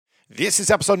This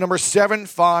is episode number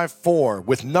 754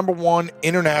 with number one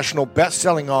international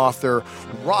best-selling author,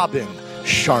 Robin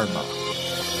Sharma.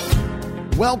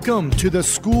 Welcome to the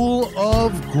School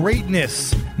of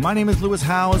Greatness. My name is Lewis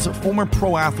Howes, former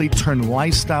pro athlete turned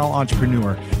lifestyle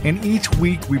entrepreneur, and each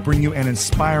week we bring you an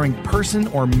inspiring person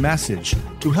or message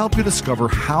to help you discover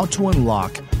how to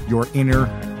unlock your inner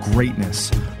greatness.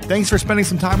 Thanks for spending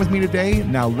some time with me today.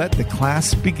 Now let the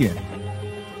class begin.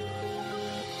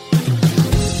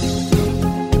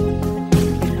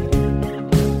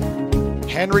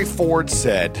 Henry Ford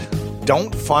said,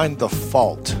 "Don't find the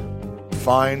fault,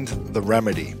 find the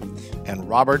remedy." And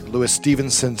Robert Louis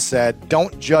Stevenson said,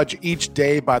 "Don't judge each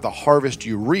day by the harvest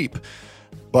you reap,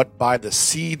 but by the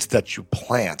seeds that you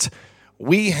plant."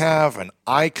 We have an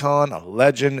icon, a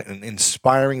legend, an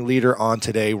inspiring leader on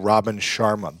today, Robin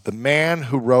Sharma, the man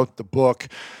who wrote the book,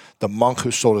 The Monk Who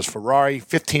Sold His Ferrari,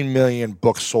 15 million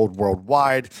books sold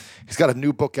worldwide. He's got a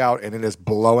new book out, and it is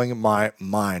blowing my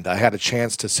mind. I had a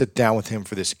chance to sit down with him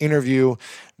for this interview.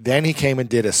 Then he came and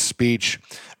did a speech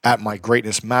at my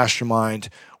Greatness Mastermind.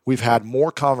 We've had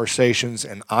more conversations,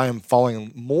 and I am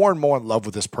falling more and more in love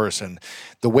with this person.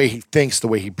 The way he thinks, the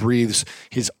way he breathes,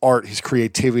 his art, his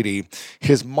creativity,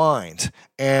 his mind.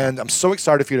 And I'm so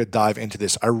excited for you to dive into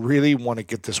this. I really want to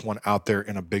get this one out there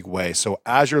in a big way. So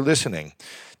as you're listening,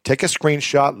 take a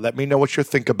screenshot. Let me know what you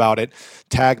think about it.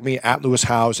 Tag me at Lewis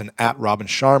Howes and at Robin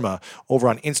Sharma over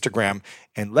on Instagram,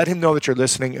 and let him know that you're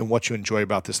listening and what you enjoy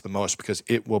about this the most, because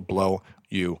it will blow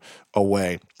you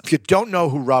away. If you don't know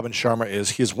who Robin Sharma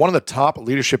is, he is one of the top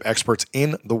leadership experts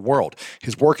in the world.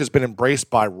 His work has been embraced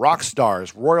by rock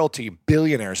stars, royalty,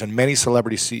 billionaires, and many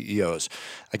celebrity CEOs.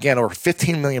 Again, over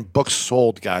 15 million books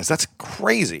sold, guys. That's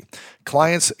crazy.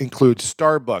 Clients include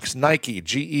Starbucks, Nike,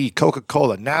 GE,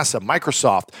 Coca-Cola, NASA,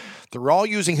 Microsoft. They're all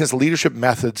using his leadership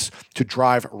methods to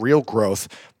drive real growth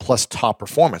plus top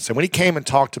performance. And when he came and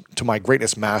talked to my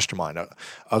Greatness Mastermind,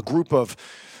 a group of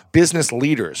business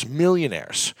leaders,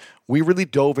 millionaires, we really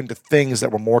dove into things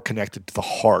that were more connected to the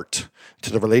heart,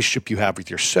 to the relationship you have with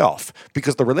yourself.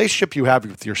 Because the relationship you have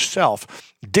with yourself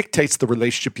dictates the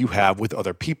relationship you have with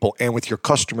other people and with your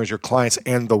customers, your clients,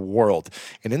 and the world.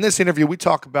 And in this interview, we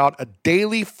talk about a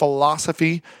daily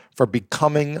philosophy for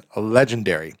becoming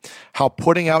legendary, how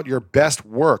putting out your best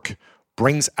work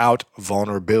brings out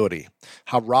vulnerability,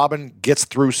 how Robin gets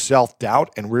through self-doubt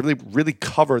and really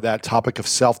cover that topic of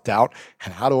self-doubt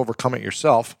and how to overcome it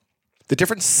yourself, the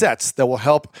different sets that will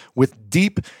help with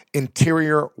deep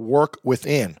interior work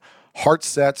within, heart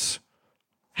sets,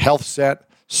 health set,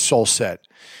 soul set,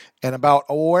 and about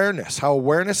awareness, how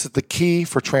awareness is the key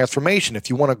for transformation.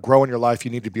 If you want to grow in your life, you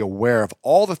need to be aware of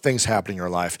all the things happening in your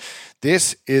life.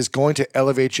 This is going to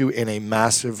elevate you in a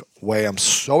massive way. I'm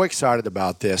so excited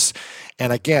about this.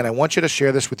 And again, I want you to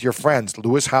share this with your friends,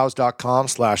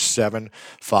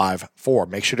 lewishowes.com/754.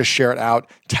 Make sure to share it out.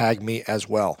 Tag me as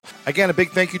well. Again, a big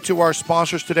thank you to our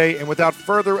sponsors today. And without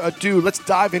further ado, let's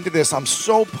dive into this. I'm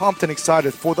so pumped and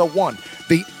excited for the one,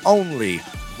 the only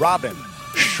Robin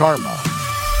Sharma.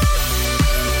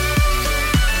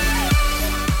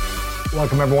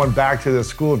 Welcome, everyone, back to the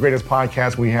School of Greatness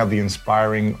podcast. We have the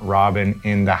inspiring Robin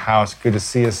in the house. Good to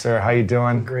see you, sir. How you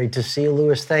doing? Great to see you,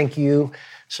 Lewis. Thank you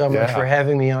so much for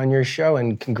having me on your show,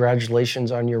 and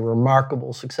congratulations on your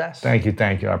remarkable success. Thank you.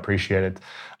 I appreciate it.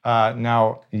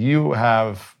 Now, you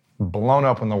have blown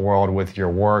up in the world with your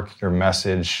work, your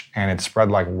message, and it's spread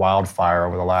like wildfire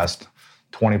over the last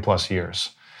 20 plus years.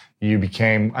 You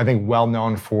became, I think, well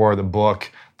known for the book,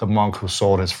 The Monk Who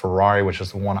Sold His Ferrari, which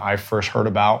is the one I first heard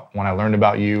about when I learned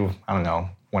about you, I don't know,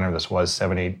 whenever this was,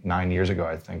 7, 8, 9 years ago,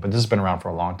 I think. But this has been around for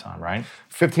a long time, right?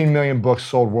 15 million books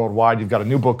sold worldwide. You've got a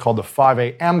new book called The 5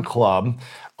 a.m. Club.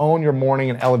 Own your morning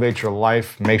and elevate your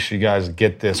life. Make sure you guys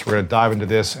get this. We're going to dive into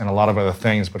this and a lot of other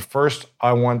things. But first,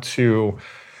 I want to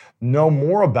know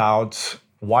more about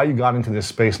why you got into this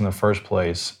space in the first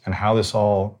place and how this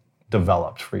all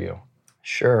developed for you.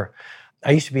 Sure.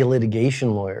 I used to be a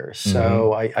litigation lawyer,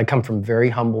 so I come from very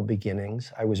humble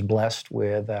beginnings. I was blessed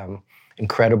with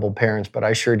incredible parents, but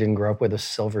I sure didn't grow up with a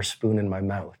silver spoon in my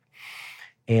mouth.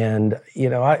 And, you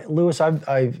know, Lewis,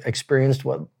 I've experienced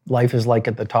what life is like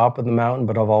at the top of the mountain,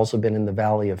 but I've also been in the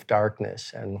valley of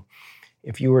darkness. And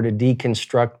if you were to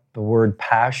deconstruct the word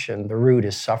passion, the root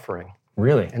is suffering.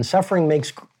 Really? And suffering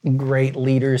makes great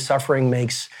leaders. Suffering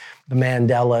makes the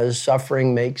Mandelas.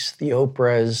 Suffering makes the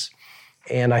Oprahs.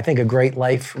 And I think a great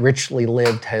life, richly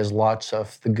lived, has lots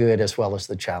of the good as well as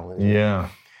the challenge. Yeah.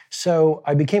 So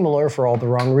I became a lawyer for all the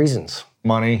wrong reasons.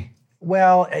 Money.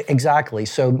 Well, exactly.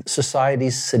 So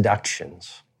society's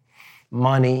seductions,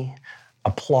 money,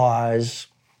 applause,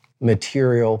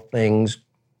 material things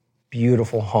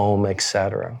beautiful home,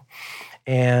 etc.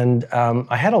 And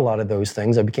I had a lot of those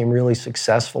things. I became really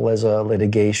successful as a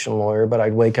litigation lawyer, but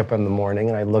I'd wake up in the morning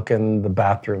and I'd look in the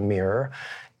bathroom mirror,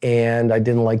 and I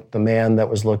didn't like the man that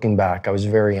was looking back. I was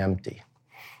very empty.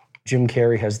 Jim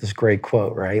Carrey has this great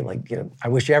quote, right? Like, I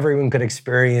wish everyone could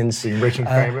experience being rich and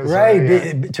famous,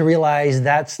 right? To realize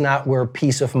that's not where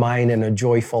peace of mind and a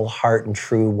joyful heart and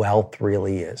true wealth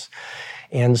really is.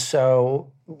 And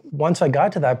so once I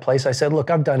got to that place, I said, look,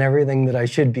 I've done everything that I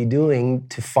should be doing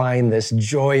to find this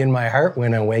joy in my heart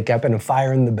when I wake up and a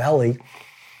fire in the belly.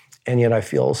 And yet I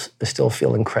still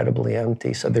feel incredibly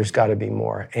empty. So there's got to be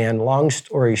more. And long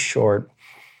story short,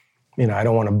 I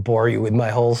don't want to bore you with my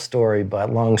whole story,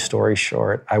 but long story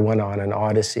short, I went on an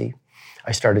odyssey.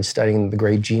 I started studying the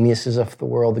great geniuses of the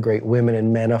world, the great women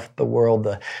and men of the world,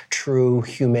 the true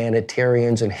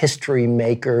humanitarians and history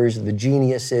makers, the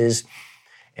geniuses.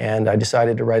 And I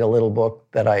decided to write a little book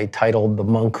that I titled The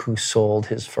Monk Who Sold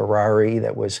His Ferrari,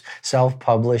 that was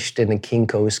self-published in a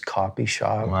Kinko's copy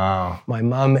shop. Wow. My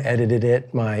mom edited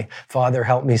it. My father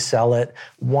helped me sell it,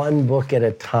 one book at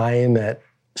a time at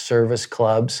service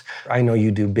clubs. I know you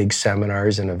do big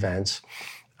seminars and events.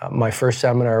 My first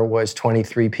seminar was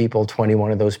 23 people.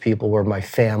 21 of those people were my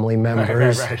family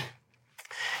members. Right.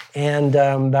 And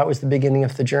that was the beginning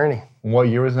of the journey. What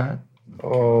year was that?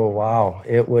 Oh, wow.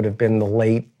 It would have been the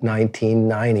late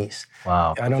 1990s.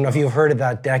 Wow. I don't know if you've heard of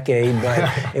that decade,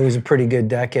 but it was a pretty good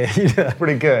decade.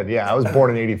 Pretty good, yeah. I was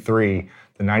born in 83.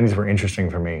 The 90s were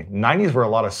interesting for me. 90s were a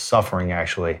lot of suffering,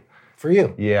 actually. For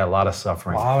you? Yeah, a lot of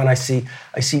suffering. Wow, and I see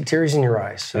tears in your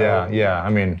eyes. So. Yeah. I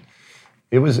mean,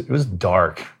 it was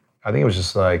dark. I think it was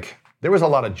just like, there was a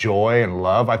lot of joy and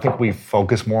love. I think we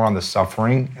focus more on the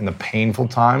suffering and the painful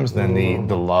times than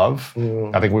the love.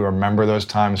 I think we remember those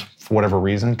times for whatever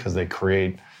reason because they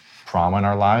create trauma in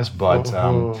our lives. But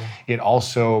it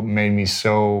also made me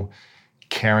so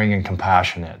caring and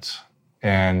compassionate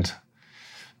and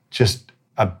just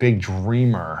a big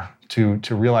dreamer to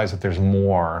realize that there's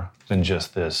more than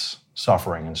just this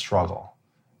suffering and struggle.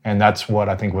 And that's what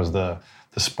I think was the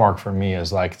spark for me,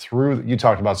 is like you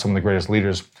talked about some of the greatest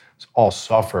leaders all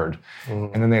suffered,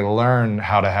 and then they learn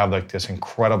how to have like this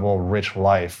incredible rich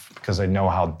life because they know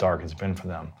how dark it's been for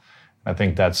them. And I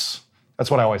think that's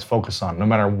what I always focus on. No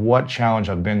matter what challenge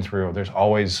I've been through, there's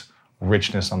always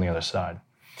richness on the other side.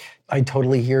 I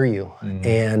totally hear you.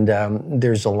 And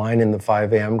there's a line in the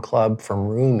 5 a.m. Club from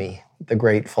Rumi, the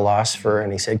great philosopher,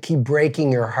 and he said, keep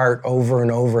breaking your heart over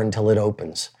and over until it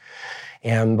opens.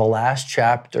 And the last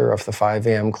chapter of the 5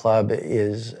 a.m. Club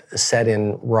is set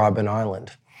in Robben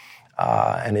Island.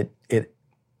 And it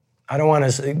I don't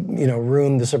want to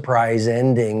ruin the surprise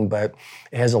ending, but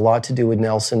it has a lot to do with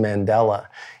Nelson Mandela.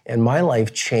 And my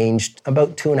life changed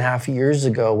about 2.5 years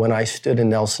ago when I stood in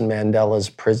Nelson Mandela's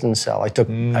prison cell. I took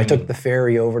the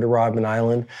ferry over to Robben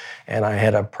Island, and I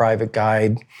had a private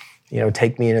guide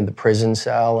take me into the prison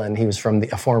cell, and he was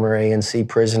a former ANC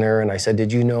prisoner, and I said,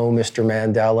 did you know Mr.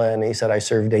 Mandela? And he said, I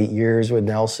served 8 years with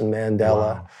Nelson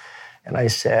Mandela. Wow. And I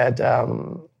said,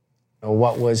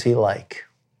 what was he like?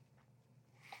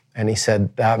 And he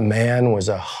said, that man was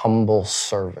a humble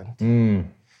servant.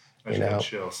 I got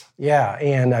chills. Yeah,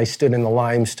 and I stood in the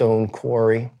limestone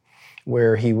quarry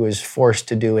where he was forced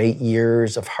to do 8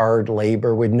 years of hard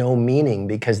labor with no meaning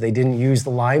because they didn't use the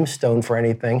limestone for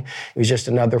anything. It was just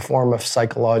another form of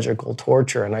psychological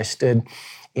torture. And I stood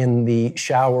in the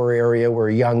shower area where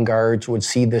young guards would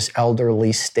see this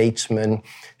elderly statesman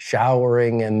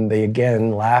showering, and they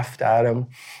again laughed at him.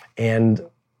 And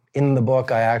in the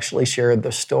book, I actually shared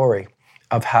the story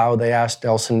of how they asked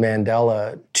Nelson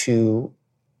Mandela to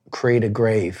create a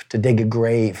grave, to dig a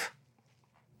grave.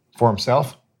 For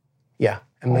himself? Yeah.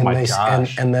 And then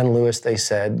and then, Louis, they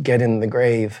said, get in the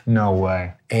grave. No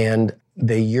way. And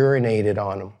they urinated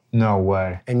on him. No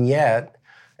way. And yet,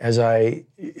 as I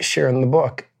share in the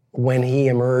book, when he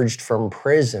emerged from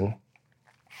prison,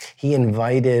 he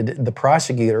invited the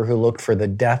prosecutor who looked for the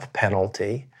death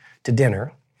penalty to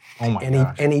dinner. Oh my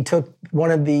gosh. And he took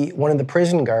one of the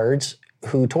prison guards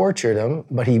who tortured him,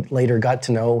 but he later got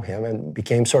to know him and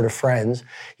became sort of friends.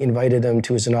 He invited him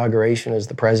to his inauguration as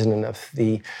the president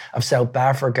of South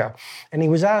Africa. And he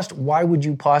was asked, why would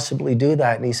you possibly do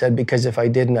that? And he said, because if I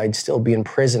didn't, I'd still be in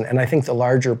prison. And I think the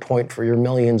larger point for your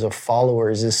millions of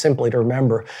followers is simply to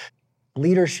remember,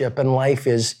 leadership in life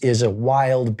is a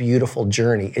wild, beautiful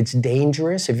journey. It's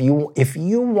dangerous. If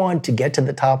you want to get to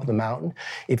the top of the mountain,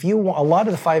 a lot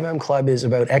of the 5M Club is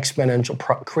about exponential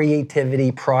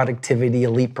creativity, productivity,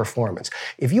 elite performance.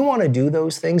 If you want to do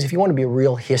those things, if you want to be a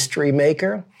real history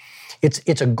maker,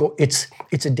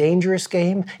 It's a dangerous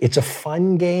game. It's a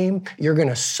fun game. You're going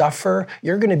to suffer.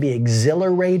 You're going to be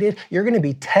exhilarated. You're going to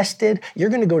be tested. You're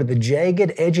going to go to the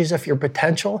jagged edges of your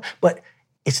potential. But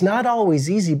it's not always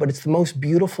easy, but it's the most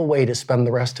beautiful way to spend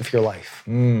the rest of your life.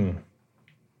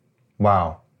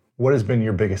 Wow. What has been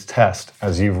your biggest test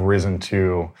as you've risen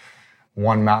to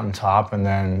one mountaintop and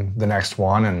then the next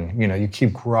one, and you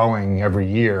keep growing every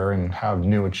year and have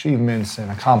new achievements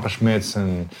and accomplishments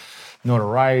and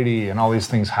notoriety and all these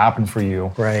things happen for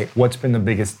you. Right. What's been the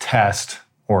biggest test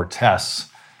or tests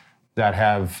that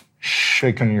have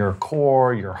shaken your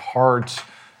core, your heart?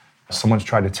 Someone's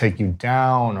tried to take you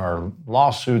down, or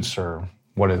lawsuits, or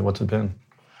what's it been?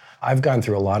 I've gone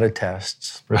through a lot of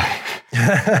tests.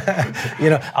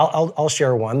 I'll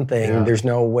share one thing. Yeah. There's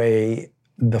no way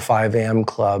the 5 a.m.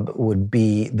 Club would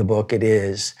be the book it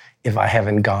is if I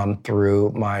haven't gone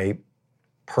through my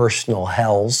personal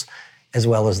hells as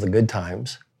well as the good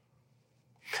times.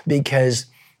 Because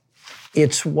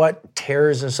it's what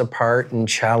tears us apart and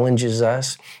challenges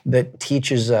us that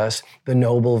teaches us the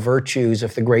noble virtues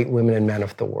of the great women and men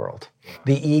of the world.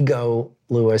 The ego,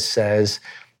 Lewis says,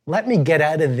 let me get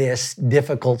out of this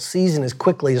difficult season as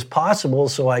quickly as possible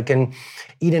so I can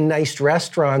eat in nice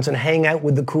restaurants and hang out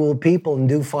with the cool people and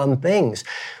do fun things.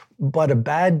 But a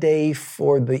bad day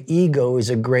for the ego is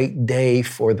a great day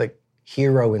for the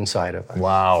hero inside of us.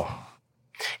 Wow.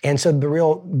 And so the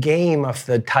real game of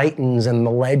the titans and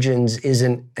the legends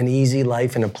isn't an easy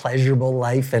life and a pleasurable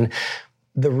life. And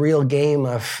the real game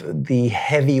of the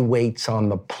heavyweights on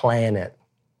the planet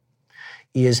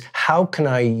is how can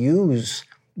I use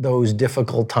those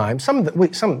difficult times?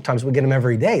 Sometimes we get them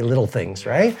every day, little things,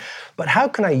 right? But how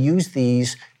can I use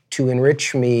these to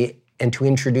enrich me and to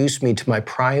introduce me to my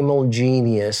primal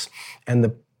genius and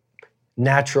the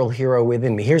natural hero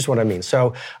within me? Here's what I mean.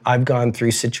 So I've gone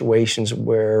through situations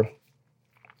where,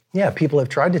 people have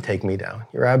tried to take me down.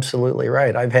 You're absolutely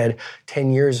right. I've had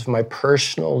 10 years of my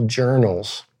personal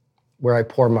journals where I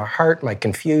pour my heart, my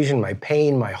confusion, my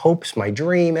pain, my hopes, my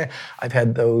dream. I've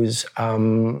had those,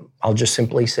 I'll just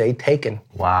simply say, taken.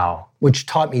 Wow. Which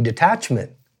taught me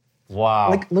detachment.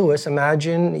 Wow. Like, Lewis,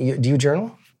 imagine, do you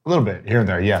journal? A little bit, here and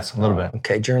there, yes, a little bit.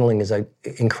 Okay, journaling is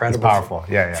incredible. It's powerful,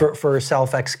 yeah. For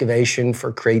self-excavation,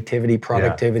 for creativity,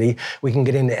 productivity. Yeah. We can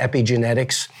get into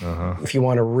epigenetics. If you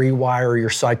want to rewire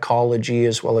your psychology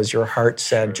as well as your heart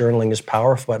set, journaling is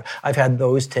powerful. But I've had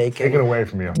those taken away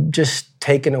from you. Just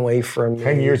taken away from me.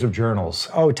 10 years of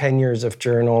journals. 10 years of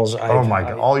journals. Oh my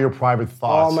God, all your private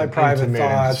thoughts. All my private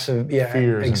thoughts.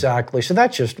 Fears. Exactly. So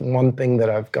that's just one thing that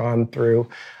I've gone through.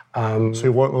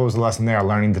 So what was the lesson there?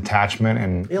 Learning detachment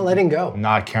and letting go.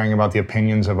 Not caring about the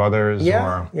opinions of others?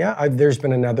 There's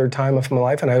been another time of my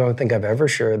life, and I don't think I've ever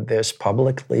shared this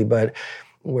publicly, but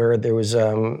where there was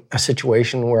a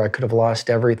situation where I could have lost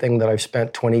everything that I've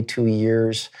spent 22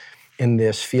 years in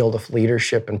this field of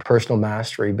leadership and personal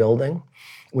mastery building,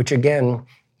 which again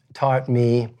taught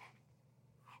me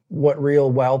what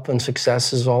real wealth and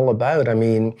success is all about. I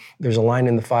mean, there's a line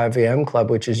in the 5 a.m. Club,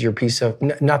 which is your piece of,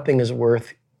 nothing is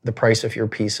worth the price of your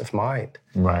peace of mind.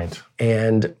 Right.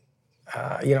 And,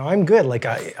 I'm good. Like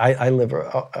I live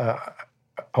a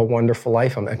wonderful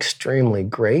life. I'm extremely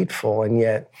grateful. And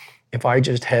yet, if I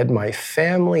just had my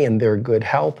family and their good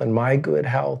health and my good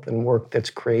health and work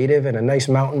that's creative and a nice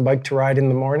mountain bike to ride in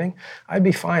the morning, I'd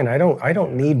be fine. I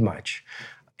don't need much.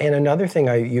 And another thing,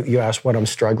 you asked what I'm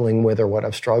struggling with or what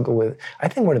I've struggled with. I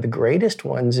think one of the greatest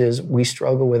ones is we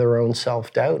struggle with our own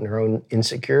self-doubt and our own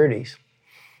insecurities.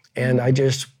 And I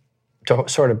just, to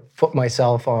sort of to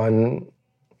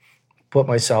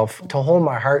hold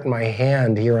my heart in my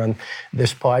hand here on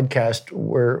this podcast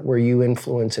where you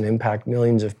influence and impact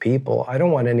millions of people. I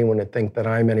don't want anyone to think that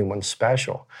I'm anyone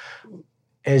special.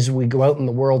 As we go out in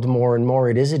the world more and more,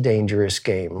 it is a dangerous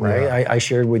game, right? Yeah. I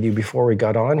shared with you before we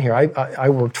got on here, I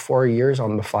worked 4 years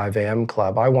on the 5 a.m.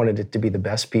 Club. I wanted it to be the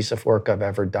best piece of work I've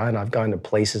ever done. I've gone to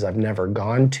places I've never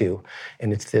gone to,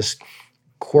 and it's this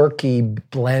quirky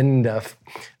blend of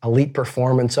elite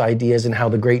performance ideas and how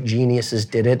the great geniuses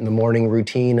did it, and the morning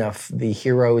routine of the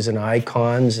heroes and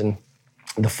icons, and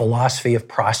the philosophy of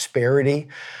prosperity.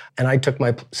 And I took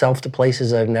myself to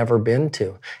places I've never been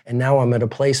to. And now I'm at a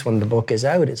place when the book is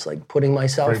out, it's like putting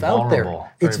myself out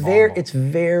there. It's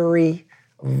very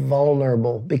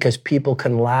vulnerable because people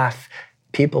can laugh.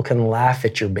 People can laugh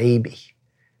at your baby.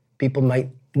 People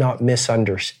might not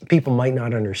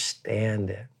understand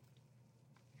it.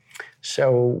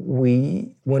 So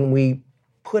when we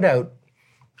put out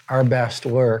our best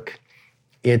work,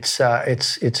 it's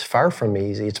far from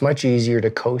easy. It's much easier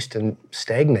to coast and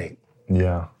stagnate.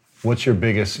 Yeah. What's your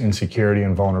biggest insecurity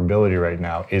and vulnerability right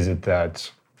now? Is it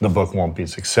that the book won't be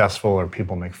successful or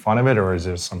people make fun of it, or is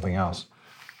there something else?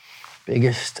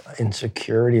 Biggest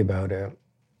insecurity about it.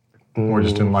 Or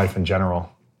just in life in general?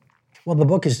 Well, the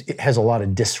book it has a lot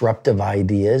of disruptive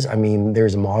ideas. I mean,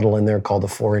 there's a model in there called the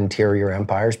 4 Interior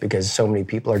Empires because so many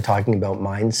people are talking about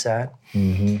mindset.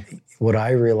 Mm-hmm. What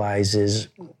I realize is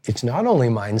it's not only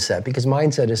mindset, because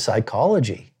mindset is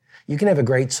psychology. You can have a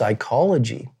great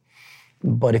psychology,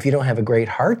 but if you don't have a great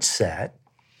heart set,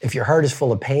 if your heart is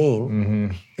full of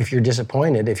pain, if you're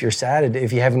disappointed, if you're sad,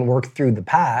 if you haven't worked through the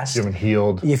past, if you haven't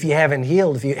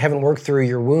healed, if you haven't worked through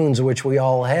your wounds, which we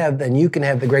all have, then you can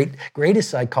have the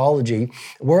greatest psychology,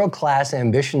 world-class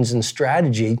ambitions and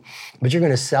strategy, but you're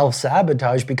going to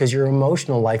self-sabotage because your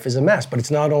emotional life is a mess. But it's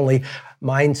not only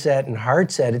mindset and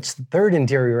heart set, it's the 3rd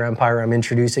interior empire I'm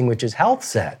introducing, which is health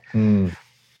set.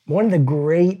 One of the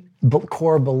great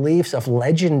core beliefs of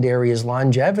legendary is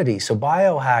longevity. So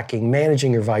biohacking,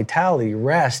 managing your vitality,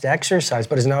 rest, exercise,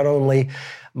 but it's not only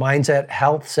mindset,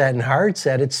 health set, and heart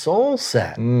set, it's soul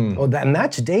set. And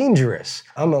that's dangerous.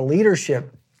 I'm a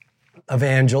leadership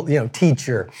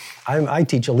teacher. I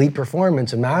teach elite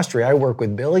performance and mastery. I work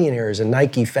with billionaires and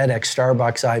Nike, FedEx,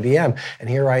 Starbucks, IBM. And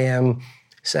here I am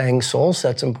saying soul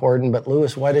set's important, but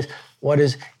Lewis, what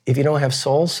is if you don't have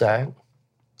soul set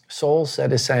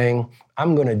is saying,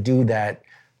 I'm going to do that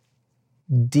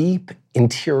deep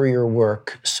interior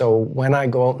work. So when I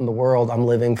go out in the world, I'm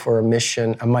living for a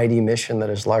mission, a mighty mission that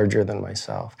is larger than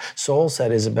myself. Soul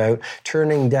set is about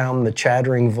turning down the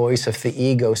chattering voice of the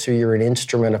ego so you're an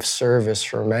instrument of service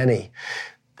for many.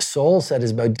 Soul set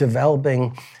is about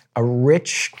developing a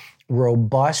rich,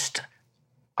 robust,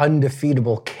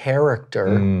 undefeatable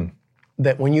character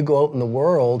that when you go out in the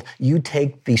world, you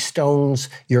take the stones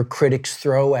your critics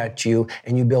throw at you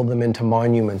and you build them into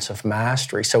monuments of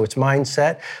mastery. So it's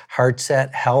mindset, heart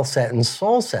set, health set, and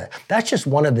soul set. That's just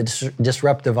one of the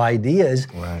disruptive ideas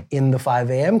in the 5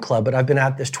 a.m. Club. But I've been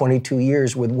at this 22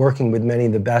 years working with many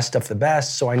of the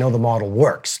best, so I know the model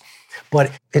works.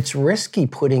 But it's risky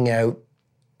putting out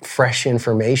fresh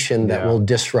information that will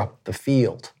disrupt the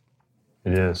field.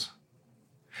 It is.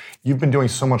 You've been doing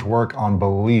so much work on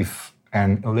belief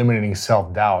and eliminating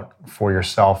self-doubt for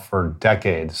yourself for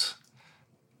decades.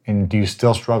 And do you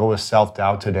still struggle with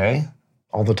self-doubt today?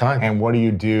 All the time. And what do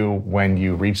you do when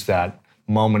you reach that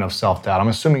moment of self-doubt? I'm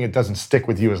assuming it doesn't stick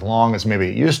with you as long as maybe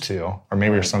it used to, or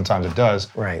maybe sometimes it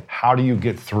does. Right. How do you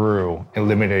get through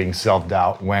eliminating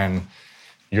self-doubt when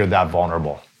you're that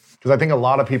vulnerable? Because I think a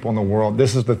lot of people in the world,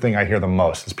 this is the thing I hear the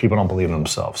most, is people don't believe in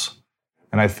themselves.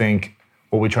 And I think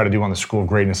what we try to do on the School of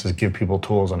Greatness is give people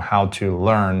tools on how to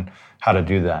learn how to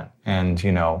do that. And,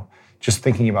 just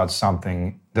thinking about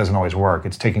something doesn't always work.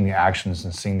 It's taking the actions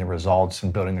and seeing the results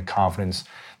and building the confidence.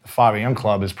 The 5 a.m.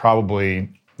 Club is probably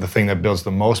the thing that builds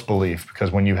the most belief, because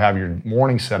when you have your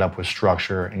morning set up with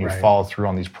structure and you follow through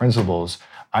on these principles,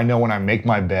 I know when I make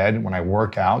my bed, when I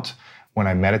work out, when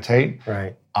I meditate,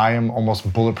 I am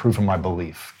almost bulletproof in my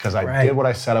belief because I did what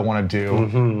I said I want to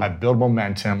do. I build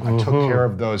momentum. I took care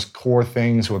of those core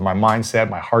things with my mindset,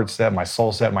 my heart set, my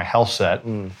soul set, my health set.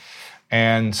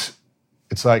 And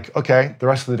it's like, okay, the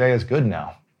rest of the day is good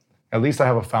now. At least I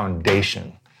have a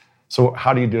foundation. So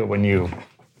how do you do it when you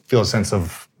feel a sense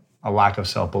of a lack of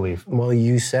self-belief? Well,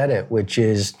 you said it, which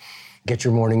is get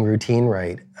your morning routine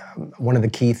right. One of the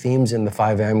key themes in the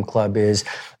 5 a.m. Club is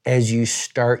as you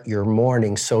start your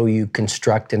morning, so you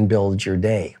construct and build your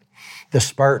day. The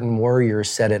Spartan warriors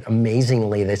said it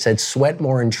amazingly. They said, sweat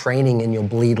more in training and you'll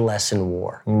bleed less in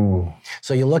war.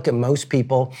 So you look at most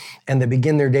people and they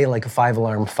begin their day like a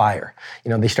 5-alarm fire.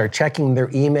 They start checking their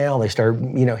email, they start,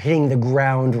 hitting the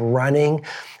ground running.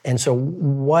 And so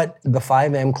what the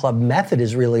 5 a.m. Club method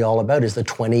is really all about is the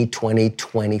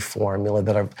 20-20-20 formula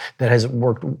that has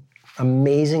worked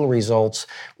amazing results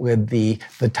with the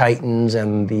titans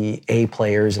and the A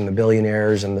players and the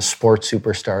billionaires and the sports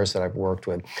superstars that I've worked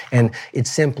with. And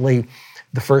it's simply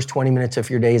the first 20 minutes of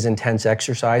your day is intense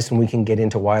exercise, and we can get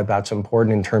into why that's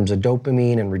important in terms of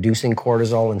dopamine and reducing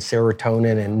cortisol and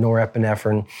serotonin and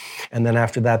norepinephrine. And then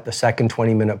after that, the second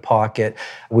 20-minute pocket,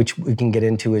 which we can get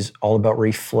into, is all about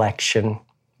reflection,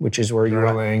 which is where it's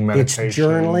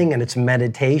journaling and it's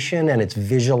meditation and it's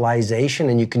visualization,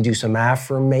 and you can do some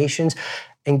affirmations.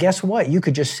 And guess what? You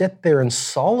could just sit there in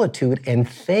solitude and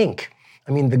think.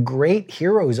 I mean, the great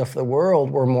heroes of the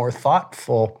world were more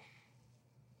thoughtful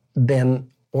than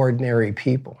ordinary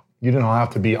people. You don't have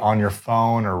to be on your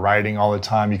phone or writing all the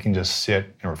time. You can just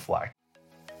sit and reflect.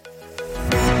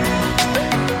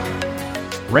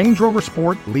 Range Rover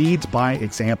Sport leads by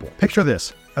example. Picture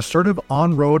this: Assertive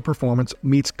on-road performance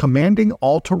meets commanding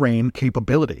all-terrain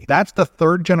capability. That's the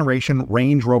third-generation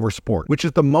Range Rover Sport, which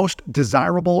is the most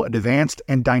desirable, advanced,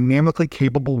 and dynamically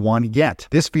capable one yet.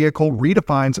 This vehicle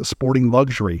redefines sporting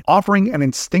luxury, offering an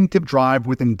instinctive drive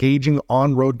with engaging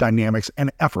on-road dynamics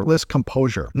and effortless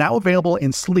composure. Now available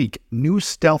in sleek, new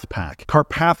Stealth Pack,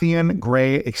 Carpathian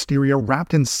gray exterior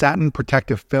wrapped in satin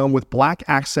protective film with black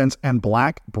accents and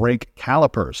black brake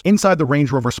calipers. Inside the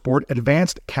Range Rover Sport,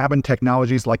 advanced cabin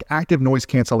technologies like active noise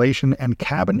cancellation and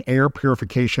cabin air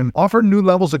purification offer new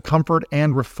levels of comfort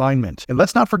and refinement. And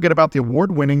let's not forget about the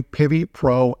award-winning Pivi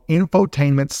Pro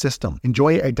infotainment system.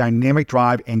 Enjoy a dynamic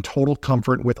drive and total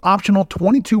comfort with optional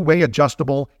 22-way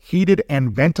adjustable, heated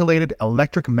and ventilated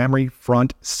electric memory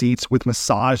front seats with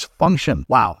massage function.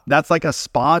 Wow, that's like a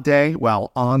spa day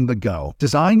while on the go.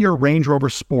 Design your Range Rover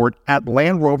Sport at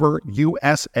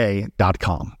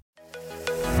LandRoverUSA.com.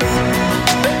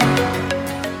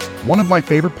 One of my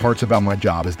favorite parts about my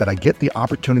job is that I get the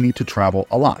opportunity to travel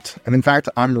a lot. And in fact,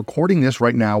 I'm recording this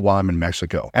right now while I'm in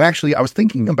Mexico. And actually, I was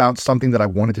thinking about something that I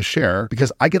wanted to share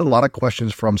because I get a lot of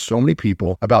questions from so many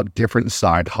people about different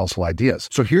side hustle ideas.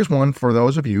 So here's one for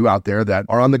those of you out there that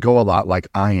are on the go a lot like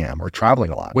I am, or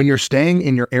traveling a lot. When you're staying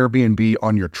in your Airbnb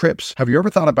on your trips, have you ever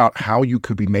thought about how you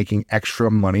could be making extra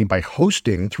money by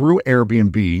hosting through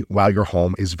Airbnb while your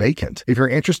home is vacant? If you're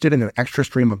interested in an extra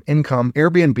stream of income,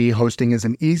 Airbnb hosting is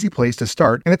an easy place to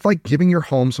start, and it's like giving your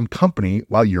home some company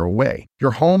while you're away.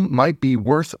 Your home might be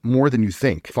worth more than you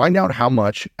think. Find out how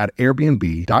much at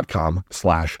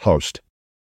airbnb.com/host.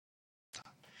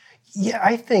 Yeah,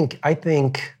 I think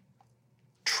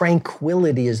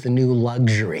tranquility is the new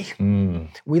luxury.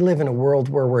 We live in a world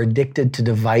where we're addicted to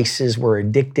devices, we're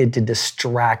addicted to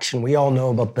distraction. We all know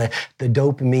about the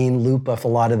dopamine loop of a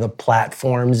lot of the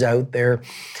platforms out there.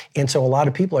 And so a lot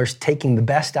of people are taking the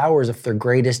best hours of their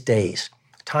greatest days,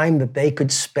 time that they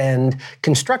could spend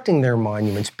constructing their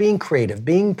monuments, being creative,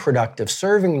 being productive,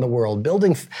 serving the world,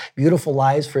 building beautiful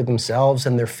lives for themselves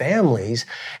and their families,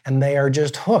 and they are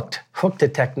just hooked to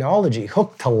technology,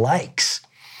 hooked to likes.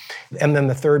 And then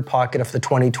the third pocket of the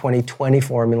 20-20-20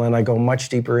 formula, and I go much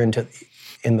deeper into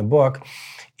in the book,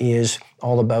 is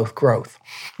all about growth.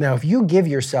 Now, if you give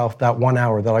yourself that 1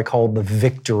 hour that I call the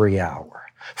victory hour,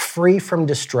 free from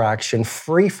distraction,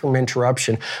 free from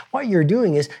interruption, what you're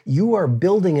doing is you are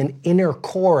building an inner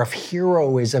core of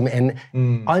heroism and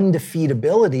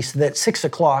undefeatability so that 6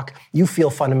 o'clock you feel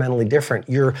fundamentally different.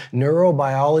 Your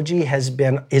neurobiology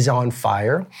is on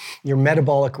fire. Your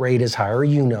metabolic rate is higher.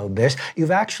 You know this.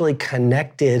 You've actually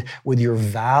connected with your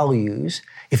values.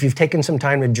 If you've taken some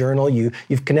time to journal,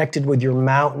 you've connected with your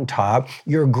mountaintop.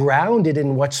 You're grounded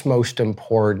in what's most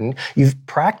important. You've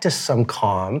practiced some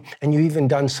calm, and you've even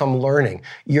done some learning.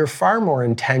 You're far more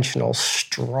intentional,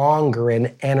 stronger,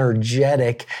 and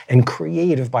energetic and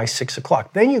creative by 6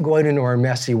 o'clock. Then you go out into our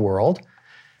messy world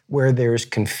where there's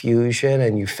confusion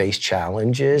and you face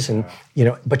challenges, and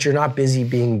but you're not busy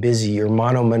being busy. You're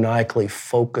monomaniacally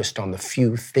focused on the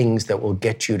few things that will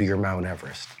get you to your Mount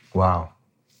Everest. Wow.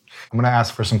 I'm going to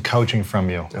ask for some coaching from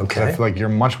you. Okay. I feel like you're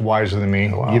much wiser than me.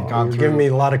 Wow. You've gone You're through, giving me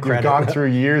a lot of credit. You've gone through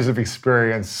years of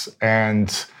experience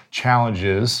and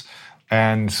challenges,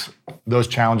 and those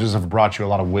challenges have brought you a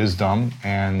lot of wisdom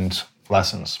and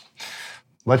lessons.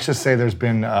 Let's just say there's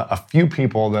been a few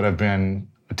people that have been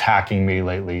attacking me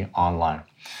lately online,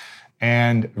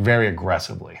 and very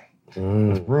aggressively,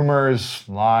 with rumors,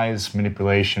 lies,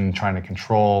 manipulation, trying to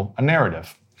control a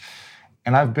narrative.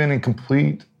 And I've been in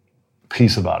complete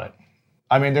peace about it.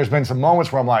 I mean, there's been some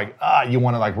moments where I'm like, you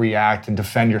want to react and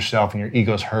defend yourself and your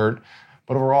ego's hurt.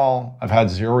 But overall, I've had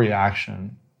zero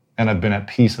reaction and I've been at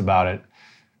peace about it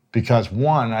because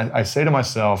one, I say to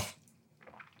myself,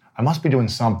 I must be doing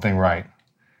something right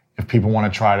if people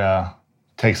want to try to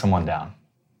take someone down.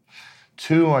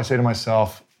 Two, I say to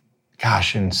myself,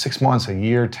 gosh, in 6 months, a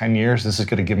year, 10 years, this is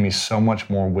going to give me so much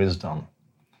more wisdom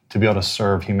to be able to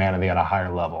serve humanity at a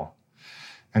higher level.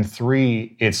 And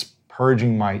three, it's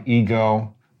purging my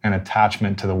ego and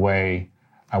attachment to the way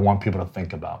I want people to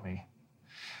think about me.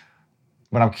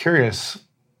 But I'm curious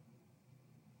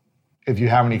if you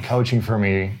have any coaching for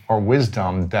me or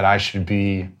wisdom that I should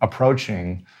be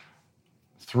approaching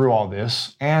through all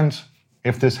this, and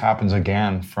if this happens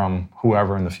again from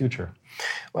whoever in the future.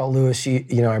 Well, Louis,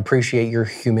 I appreciate your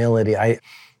humility.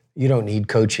 You don't need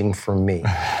coaching from me,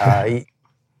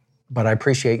 but I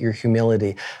appreciate your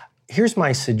humility. Here's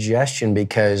my suggestion,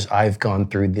 because I've gone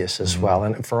through this as well,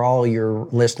 and for all your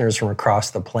listeners from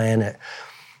across the planet,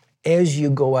 as you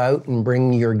go out and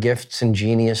bring your gifts and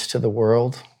genius to the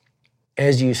world,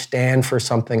 as you stand for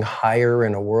something higher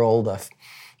in a world of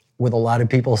with a lot of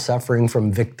people suffering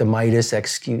from victimitis,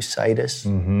 excusitis.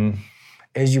 Mm-hmm.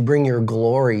 As you bring your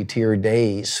glory to your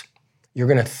days, you're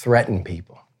going to threaten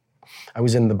people. I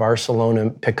was in the Barcelona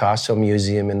Picasso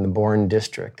Museum in the Born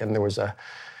district, and there was a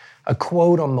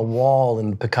quote on the wall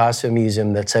in the Picasso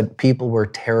Museum that said people were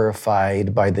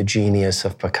terrified by the genius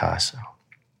of Picasso.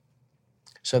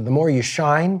 So the more you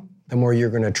shine, the more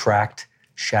you're going to attract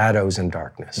shadows and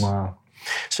darkness. Wow.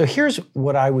 So here's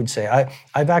what I would say.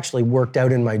 I've actually worked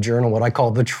out in my journal what I call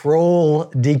the troll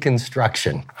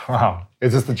deconstruction. Wow.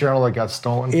 Is this the journal that got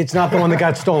stolen? It's not the one that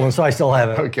got stolen, so I still have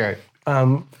it. Okay.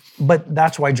 But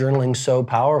that's why journaling's so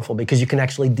powerful, because you can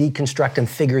actually deconstruct and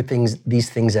figure these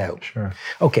things out. Sure.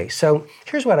 Okay, so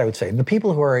here's what I would say. The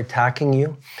people who are attacking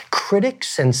you,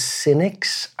 critics and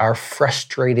cynics are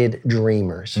frustrated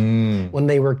dreamers. When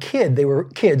they were kids,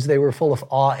 they were full of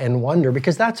awe and wonder,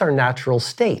 because that's our natural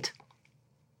state.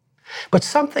 But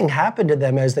something happened to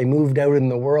them as they moved out in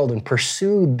the world and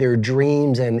pursued their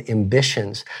dreams and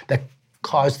ambitions that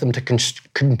caused them to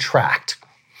contract.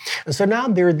 And so now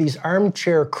there are these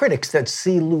armchair critics that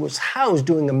see Lewis Howes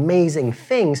doing amazing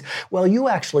things. Well, you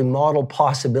actually model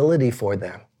possibility for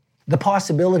them. The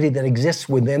possibility that exists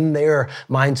within their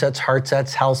mindsets, heart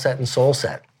sets, health set, and soul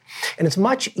set. And it's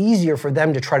much easier for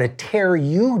them to try to tear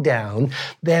you down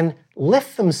than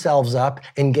lift themselves up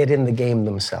and get in the game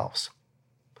themselves.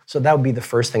 So that would be the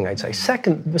first thing I'd say.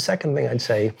 The second thing I'd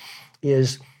say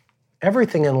is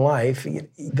everything in life,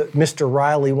 Mr.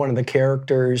 Riley, one of the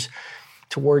characters,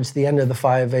 towards the end of the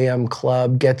 5 a.m.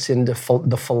 club, gets into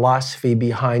the philosophy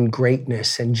behind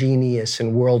greatness and genius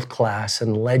and world class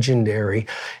and legendary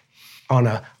on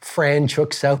a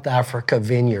Franschhoek, South Africa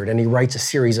vineyard. And he writes a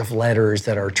series of letters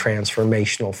that are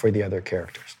transformational for the other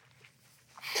characters.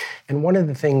 And one of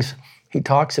the things he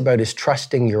talks about is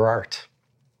trusting your art.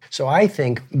 So I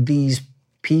think these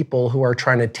people who are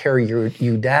trying to tear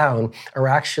you down are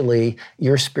actually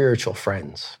your spiritual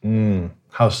friends.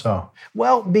 How so?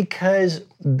 Well, because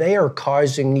they are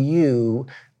causing you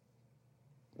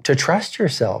to trust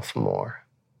yourself more.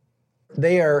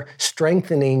 They are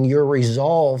strengthening your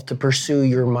resolve to pursue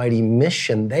your mighty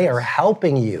mission. They are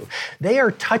helping you. They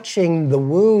are touching the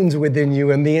wounds within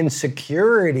you and the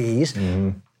insecurities.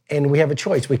 And we have a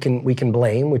choice. We can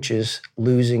blame, which is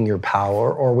losing your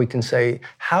power, or we can say,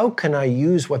 how can I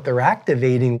use what they're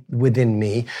activating within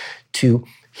me to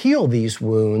heal these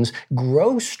wounds,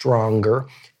 grow stronger,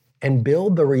 and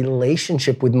build the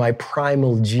relationship with my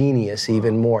primal genius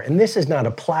even more. And this is not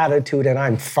a platitude, and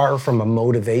I'm far from a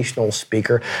motivational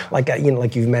speaker. Like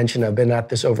you've mentioned, I've been at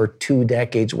this over 2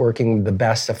 decades working with the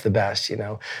best of the best,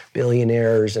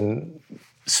 billionaires and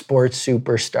sports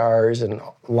superstars and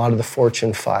a lot of the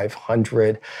Fortune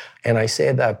 500. And I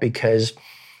say that because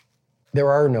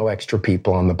there are no extra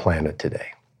people on the planet today.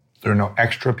 There are no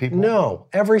extra people? No.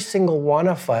 Every single one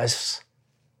of us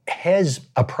has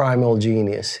a primal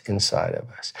genius inside of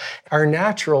us. Our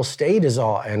natural state is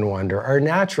awe and wonder. Our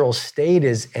natural state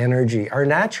is energy. Our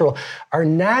natural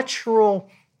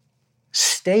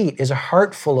state is a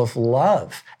heart full of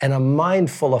love and a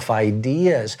mind full of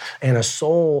ideas and a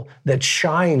soul that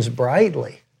shines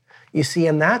brightly. You see,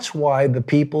 and that's why the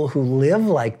people who live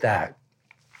like that,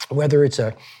 whether it's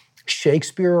a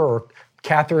Shakespeare or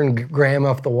Katharine Graham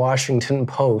of the Washington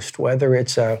Post, whether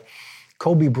it's a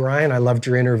Kobe Bryant, I loved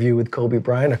your interview with Kobe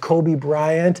Bryant, a Kobe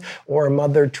Bryant or a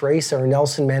Mother Teresa or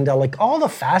Nelson Mandela, like all the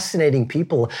fascinating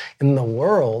people in the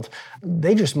world,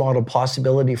 they just model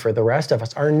possibility for the rest of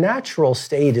us. Our natural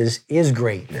state is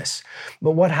greatness.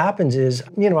 But what happens is,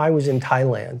 I was in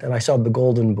Thailand and I saw the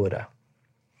Golden Buddha.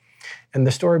 And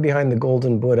the story behind the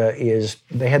Golden Buddha is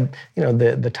they had,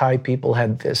 the Thai people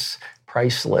had this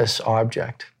priceless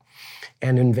object.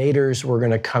 And invaders were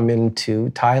going to come into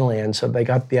Thailand, so they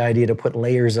got the idea to put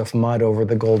layers of mud over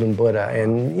the Golden Buddha.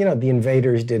 And, the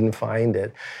invaders didn't find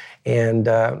it. And,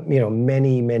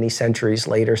 many, many centuries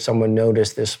later, someone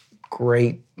noticed this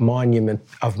great monument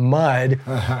of mud,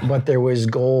 but there was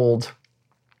gold,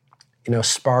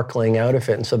 sparkling out of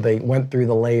it. And so they went through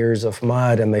the layers of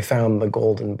mud and they found the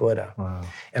Golden Buddha. Wow.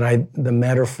 And the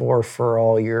metaphor for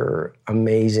all your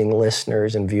amazing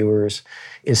listeners and viewers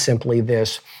is simply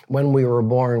this. When we were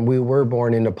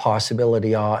born into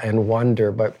possibility, awe, and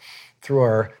wonder, but through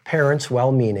our parents'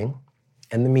 well-meaning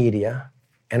and the media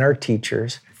and our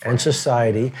teachers and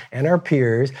society and our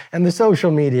peers and the social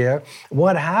media,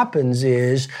 what happens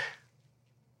is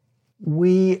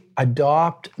we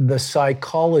adopt the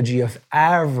psychology of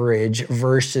average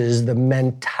versus the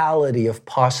mentality of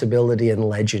possibility and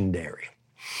legendary.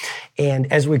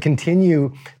 And as we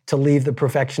continue to leave the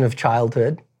perfection of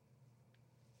childhood,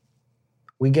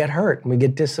 we get hurt and we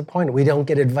get disappointed. We don't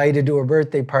get invited to a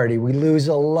birthday party. We lose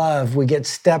a love. We get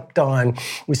stepped on.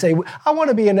 We say, I want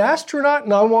to be an astronaut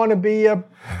and I want to be a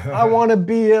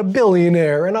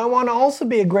billionaire and I want to also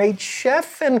be a great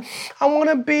chef and I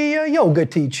want to be a yoga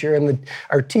teacher. And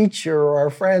our teacher or our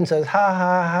friend says, ha,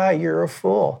 ha, ha, you're a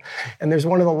fool. And there's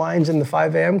one of the lines in the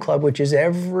 5 a.m. Club, which is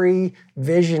every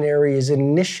visionary is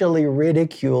initially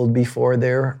ridiculed before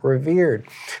they're revered.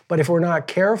 But if we're not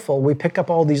careful, we pick up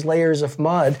all these layers of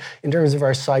mud in terms of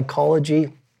our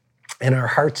psychology and our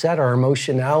heart set, our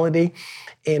emotionality,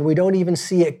 and we don't even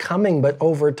see it coming, but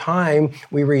over time,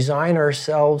 we resign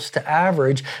ourselves to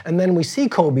average, and then we see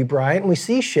Kobe Bryant, and we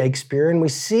see Shakespeare, and we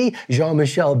see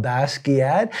Jean-Michel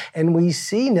Basquiat, and we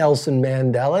see Nelson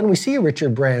Mandela, and we see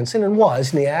Richard Branson and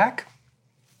Wozniak,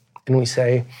 and we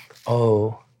say,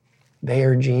 oh, they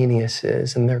are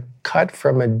geniuses and they're cut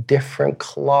from a different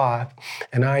cloth.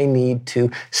 And I need to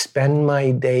spend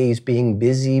my days being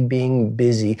busy,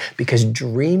 because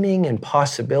dreaming and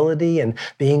possibility and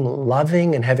being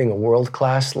loving and having a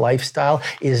world-class lifestyle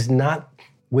is not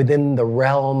within the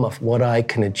realm of what I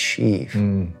can achieve.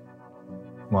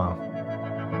 Wow.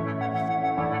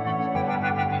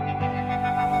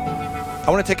 I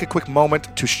want to take a quick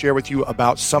moment to share with you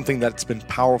about something that's been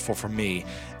powerful for me,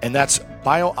 and that's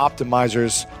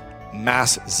BioOptimizer's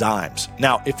Mass Zymes.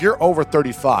 Now, if you're over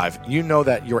 35, you know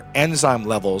that your enzyme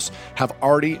levels have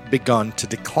already begun to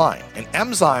decline. And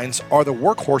enzymes are the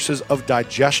workhorses of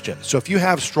digestion. So if you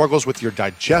have struggles with your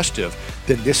digestive,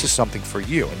 then this is something for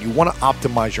you. And you want to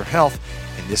optimize your health,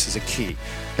 and this is a key.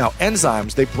 Now,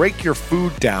 enzymes, they break your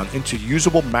food down into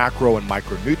usable macro and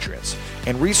micronutrients.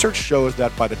 And research shows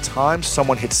that by the time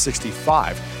someone hits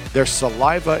 65, their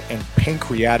saliva and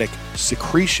pancreatic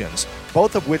secretions,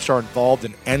 both of which are involved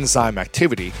in enzyme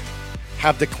activity,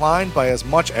 have declined by as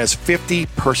much as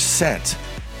 50%.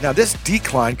 Now, this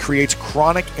decline creates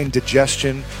chronic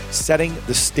indigestion, setting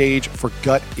the stage for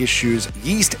gut issues,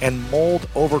 yeast and mold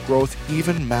overgrowth,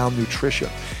 even malnutrition.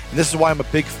 And this is why I'm a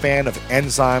big fan of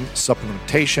enzyme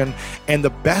supplementation. And the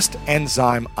best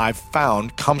enzyme I've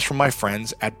found comes from my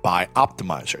friends at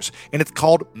BioOptimizers. And it's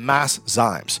called Mass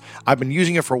Zymes. I've been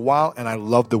using it for a while and I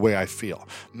love the way I feel.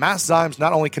 Mass Zymes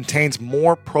not only contains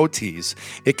more proteins,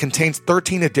 it contains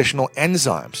 13 additional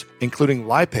enzymes, including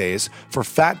lipase for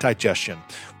fat digestion,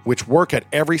 which work at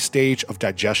every stage of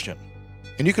digestion.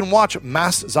 And you can watch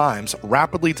Mass Zymes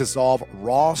rapidly dissolve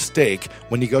raw steak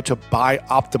when you go to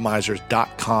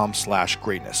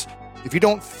buyoptimizers.com/greatness. If you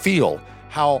don't feel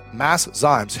how Mass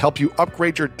Zymes help you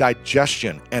upgrade your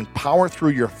digestion and power through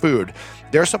your food,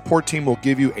 their support team will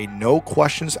give you a no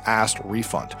questions asked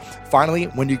refund. Finally,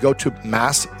 when you go to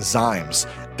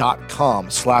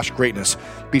masszymes.com/greatness,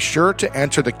 be sure to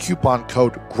enter the coupon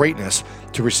code GREATNESS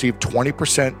to receive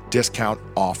 20% discount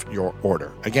off your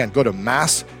order. Again, go to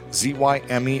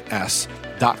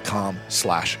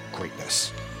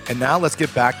masszymes.com/greatness. And now let's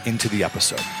get back into the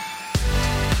episode.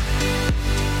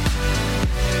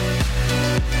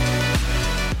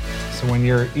 So when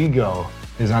your ego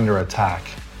is under attack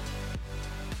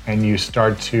and you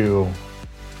start to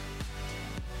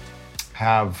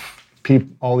have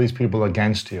all these people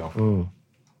against you, and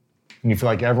you feel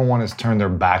like everyone has turned their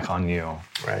back on you,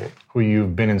 Right. who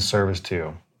you've been in service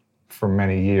to for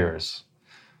many years,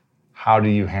 how do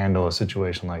you handle a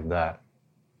situation like that?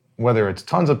 Whether it's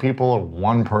tons of people or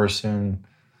one person,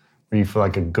 where you feel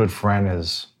like a good friend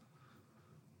has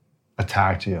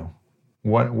attacked you.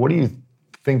 What do you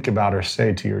think about or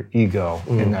say to your ego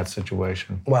in that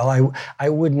situation? Well, I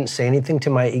wouldn't say anything to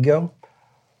my ego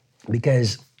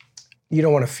because you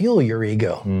don't want to fuel your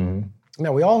ego.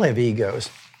 Now, we all have egos.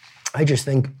 I just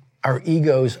think our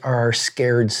egos are our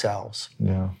scared selves.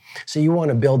 Yeah. So you want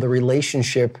to build a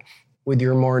relationship with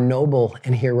your more noble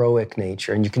and heroic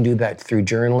nature. And you can do that through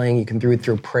journaling. You can do it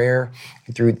through prayer. You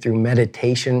can do it through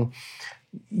meditation.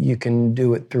 You can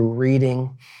do it through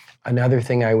reading. Another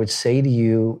thing I would say to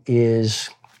you is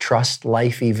trust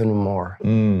life even more.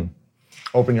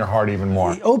 Open your heart even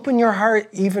more. Open your heart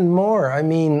even more. I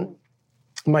mean,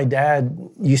 my dad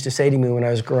used to say to me when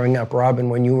I was growing up, Robin,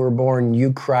 when you were born,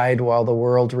 you cried while the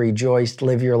world rejoiced.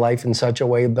 Live your life in such a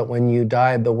way that when you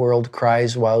die, the world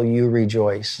cries while you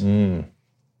rejoice.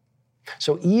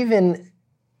 So even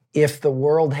if the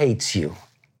world hates you,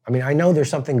 I mean, I know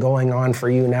there's something going on for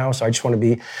you now, so I just want to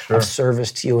be of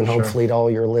service to you and hopefully to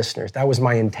all your listeners. That was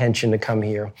my intention to come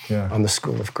here on the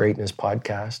School of Greatness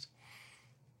podcast.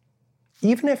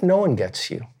 Even if no one gets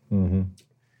you,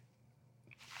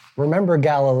 remember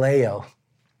Galileo?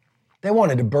 They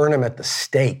wanted to burn him at the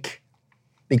stake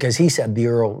because he said the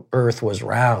earth was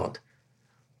round.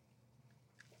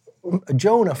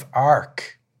 Joan of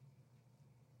Arc,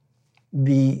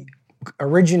 the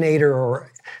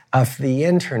originator of the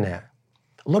internet.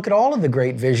 Look at all of the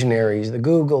great visionaries, the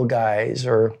Google guys,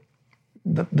 or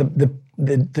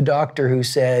the doctor who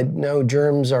said, no,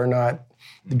 germs are not,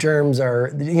 the germs are,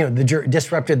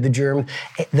 disrupted the germ.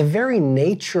 The very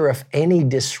nature of any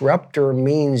disruptor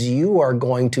means you are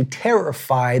going to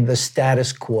terrify the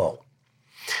status quo.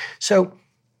 So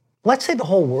let's say the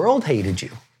whole world hated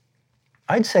you.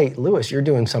 I'd say, Lewis, you're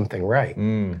doing something right.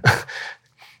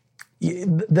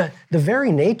 The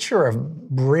very nature of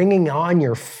bringing on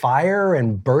your fire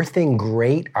and birthing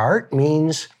great art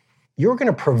means you're going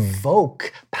to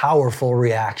provoke powerful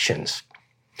reactions.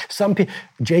 Some people,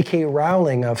 J.K.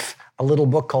 Rowling of a little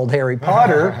book called Harry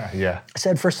Potter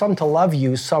said, for some to love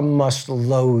you, some must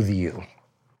loathe you.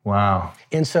 Wow.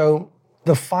 And so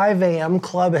the 5 a.m.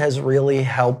 club has really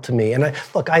helped me. And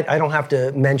I don't have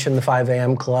to mention the 5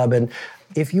 a.m. club. And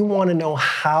if you want to know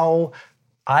how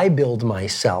I build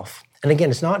myself, and again,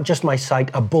 it's not just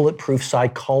a bulletproof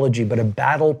psychology, but a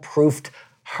battle-proofed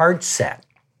heart set.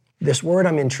 This word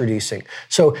I'm introducing.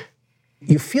 So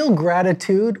you feel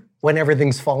gratitude when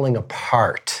everything's falling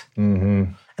apart.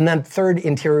 And then third,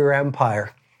 interior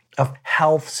empire of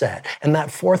health set. And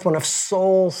that fourth one of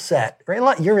soul set.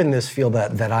 Right? You're in this field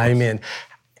that I'm in.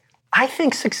 I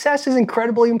think success is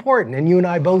incredibly important, and you and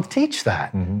I both teach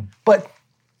that. But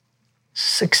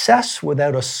success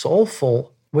without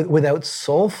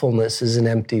soulfulness is an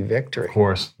empty victory. Of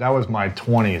course. That was my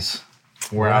 20s,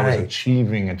 where I was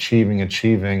achieving.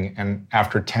 And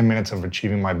after 10 minutes of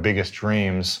achieving my biggest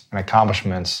dreams and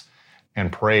accomplishments and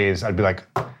praise, I'd be like,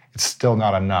 it's still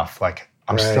not enough. Like,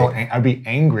 I'd be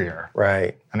angrier.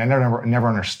 Right. And I never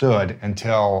understood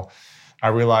until I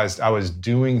realized I was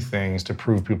doing things to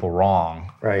prove people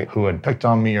wrong. Right. Who had picked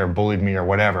on me or bullied me or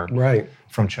whatever. Right.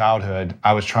 From childhood,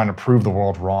 I was trying to prove the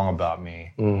world wrong about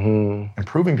me. And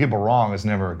proving people wrong is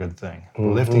never a good thing.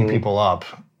 Lifting people up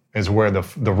is where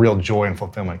the real joy and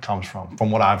fulfillment comes from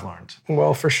what I've learned.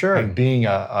 Well, for sure. And being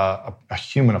a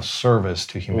human of service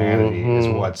to humanity is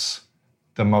what's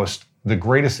the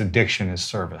greatest addiction is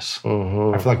service.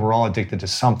 I feel like we're all addicted to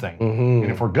something. And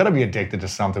if we're gonna be addicted to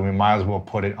something, we might as well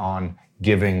put it on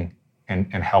giving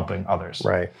and helping others.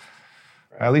 Right.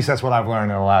 At least that's what I've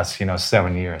learned in the last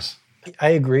 7 years. I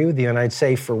agree with you, and I'd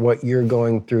say for what you're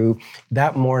going through,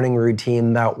 that morning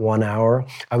routine, that 1 hour,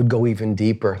 I would go even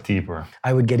deeper.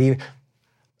 I would get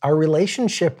our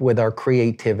relationship with our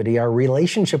creativity, our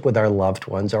relationship with our loved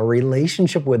ones, our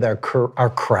relationship with our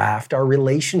craft, our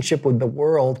relationship with the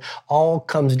world, all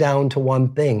comes down to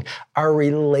one thing: our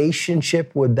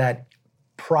relationship with that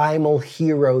primal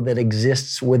hero that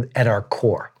exists at our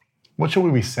core. What should we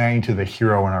be saying to the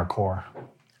hero in our core?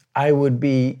 I would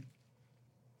be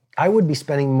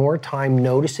spending more time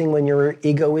noticing when your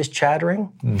ego is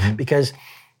chattering, because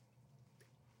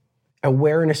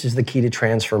awareness is the key to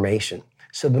transformation.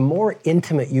 So the more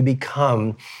intimate you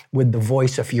become with the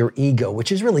voice of your ego,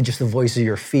 which is really just the voice of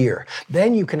your fear,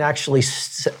 then you can actually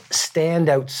stand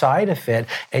outside of it,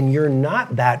 and you're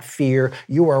not that fear,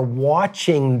 you are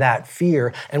watching that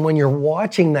fear. And when you're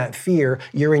watching that fear,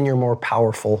 you're in your more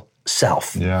powerful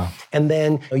self. Yeah. And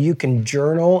then you can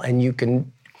journal, and you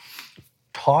can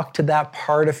talk to that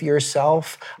part of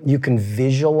yourself. You can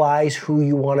visualize who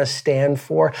you want to stand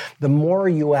for. The more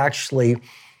you actually,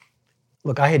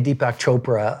 look, I had Deepak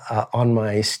Chopra on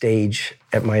my stage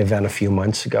at my event a few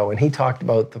months ago, and he talked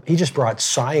about, he just brought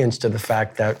science to the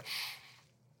fact that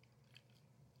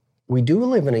we do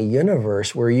live in a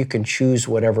universe where you can choose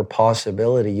whatever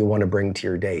possibility you want to bring to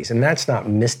your days. And that's not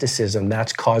mysticism,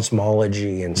 that's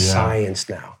cosmology and science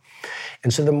now.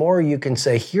 And so the more you can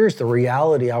say, here's the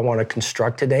reality I want to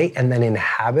construct today, and then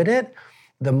inhabit it,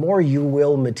 the more you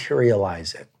will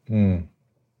materialize it.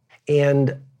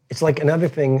 And it's like another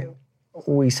thing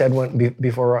we said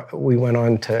before we went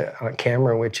on to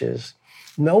camera, which is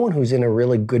no one who's in a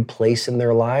really good place in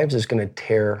their lives is going to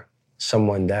tear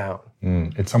someone down.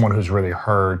 It's someone who's really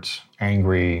hurt,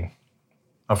 angry,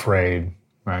 afraid,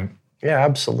 right? Yeah,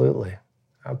 absolutely.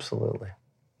 Absolutely.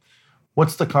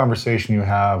 What's the conversation you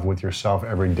have with yourself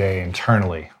every day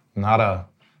internally? Not a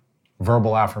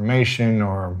verbal affirmation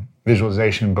or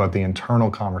visualization, but the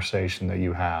internal conversation that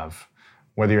you have,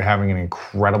 whether you're having an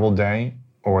incredible day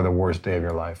or the worst day of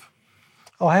your life.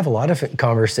 Oh, I have a lot of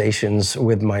conversations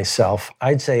with myself.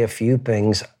 I'd say a few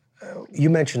things. You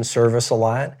mentioned service a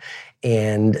lot.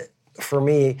 And for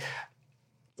me,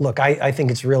 look, I think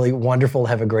it's really wonderful to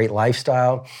have a great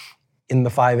lifestyle. in the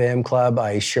 5 a.m. Club,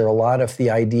 I share a lot of the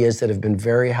ideas that have been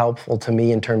very helpful to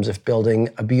me in terms of building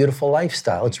a beautiful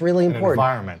lifestyle. It's really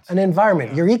important. An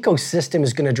environment. Your ecosystem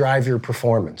is going to drive your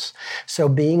performance. So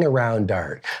being around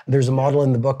art. There's a model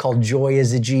in the book called Joy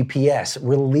as a GPS,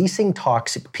 releasing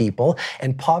toxic people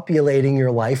and populating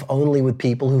your life only with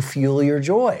people who fuel your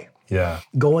joy. Yeah.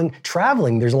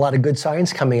 Traveling. There's a lot of good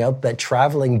science coming out that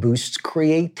traveling boosts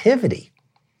creativity.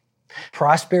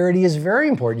 Prosperity is very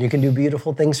important. You can do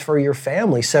beautiful things for your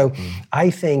family. So I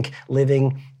think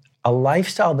living a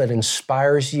lifestyle that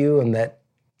inspires you and that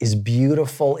is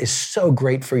beautiful is so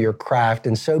great for your craft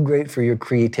and so great for your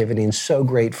creativity and so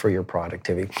great for your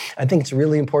productivity. I think it's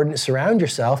really important to surround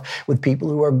yourself with people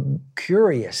who are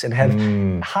curious and have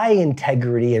high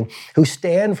integrity and who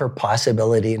stand for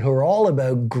possibility and who are all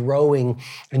about growing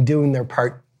and doing their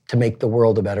part to make the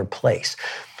world a better place.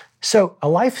 So a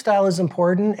lifestyle is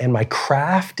important, and my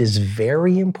craft is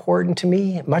very important to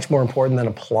me, much more important than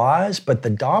applause. But the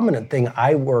dominant thing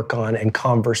I work on in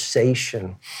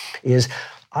conversation is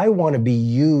I want to be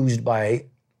used by,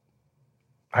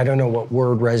 I don't know what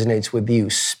word resonates with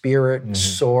you, spirit,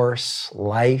 source,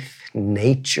 life,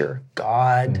 nature,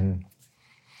 God,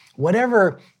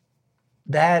 whatever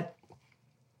that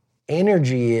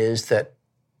energy is that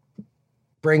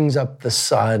brings up the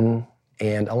sun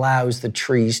and allows the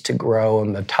trees to grow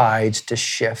and the tides to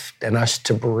shift and us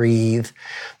to breathe.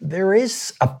 There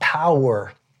is a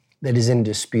power that is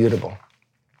indisputable.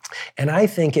 And I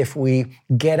think if we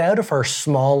get out of our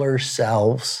smaller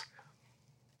selves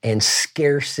and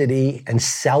scarcity and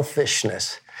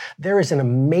selfishness, there is an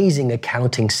amazing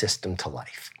accounting system to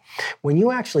life. When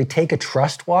you actually take a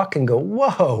trust walk and go,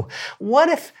 whoa, what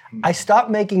if I stop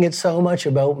making it so much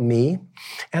about me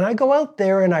and I go out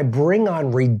there and I bring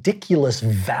on ridiculous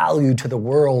value to the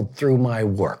world through my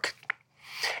work?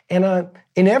 And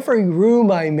in every room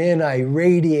I'm in, I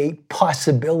radiate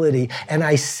possibility and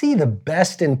I see the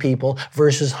best in people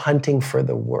versus hunting for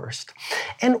the worst.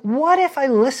 And what if I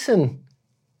listen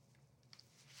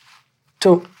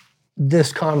to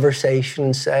this conversation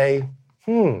and say,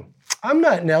 I'm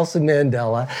not Nelson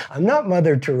Mandela, I'm not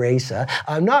Mother Teresa,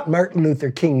 I'm not Martin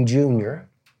Luther King Jr.,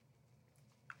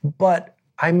 but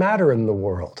I matter in the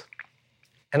world.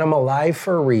 And I'm alive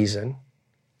for a reason.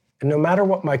 And no matter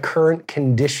what my current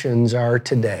conditions are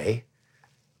today,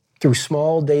 through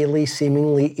small, daily,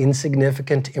 seemingly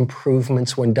insignificant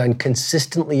improvements when done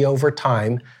consistently over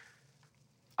time,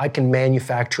 I can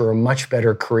manufacture a much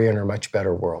better career and a much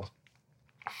better world.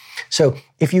 So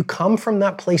if you come from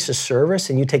that place of service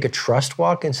and you take a trust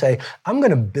walk and say, I'm going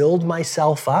to build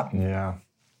myself up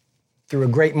through a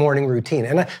great morning routine.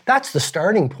 And that's the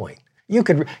starting point. You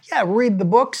could, read the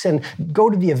books and go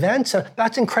to the events.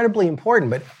 That's incredibly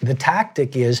important. But the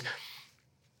tactic is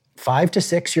 5 to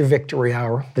 6, your victory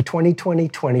hour, the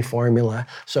 20-20-20 formula.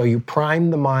 So you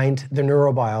prime the mind, the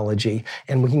neurobiology,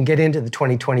 and we can get into the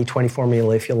 20-20-20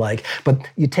 formula if you like. But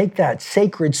you take that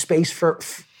sacred space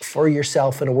for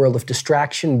yourself in a world of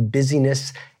distraction,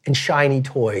 busyness, and shiny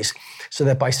toys, so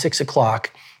that by 6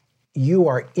 o'clock, you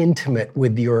are intimate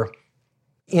with your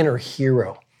inner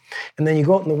hero. And then you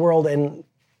go out in the world and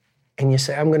you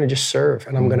say, I'm going to just serve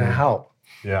and I'm going to help.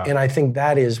 Yeah. And I think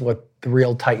that is what the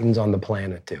real titans on the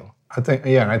planet do. I think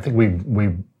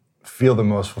we feel the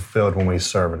most fulfilled when we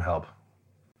serve and help.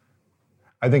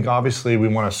 I think obviously we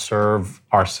want to serve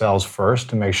ourselves first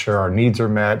to make sure our needs are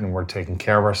met and we're taking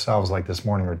care of ourselves, like this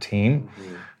morning routine.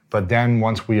 But then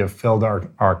once we have filled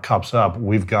our cups up,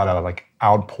 we've got to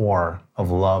outpour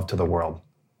of love to the world,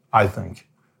 I think.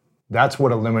 That's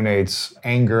what eliminates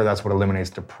anger. That's what eliminates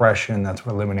depression. That's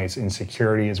what eliminates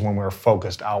insecurity, is when we're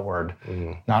focused outward,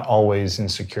 not always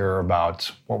insecure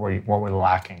about what we're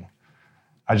lacking.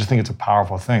 I just think it's a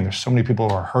powerful thing. There's so many people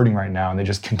who are hurting right now, and they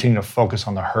just continue to focus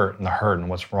on the hurt and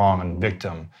what's wrong and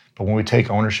victim. But when we take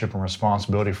ownership and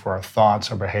responsibility for our thoughts,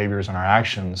 our behaviors, and our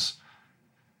actions,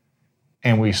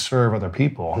 and we serve other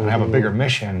people and have a bigger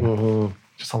mission,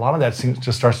 just a lot of that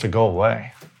just starts to go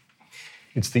away.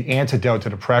 It's the antidote to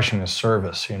depression is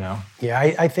service, Yeah,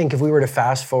 I think if we were to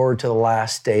fast forward to the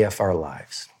last day of our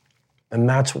lives, and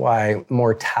that's why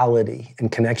mortality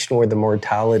and connection with the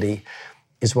mortality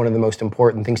is one of the most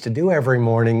important things to do every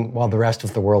morning while the rest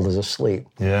of the world is asleep.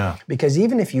 Yeah. Because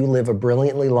even if you live a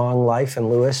brilliantly long life, and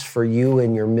Lewis, for you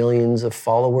and your millions of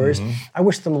followers, I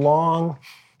wish them long,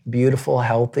 beautiful,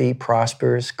 healthy,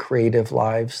 prosperous, creative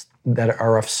lives that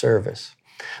are of service.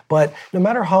 But no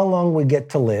matter how long we get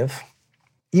to live,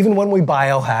 even when we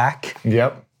biohack,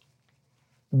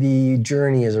 the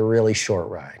journey is a really short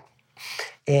ride.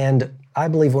 And I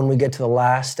believe when we get to the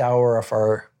last hour of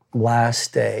our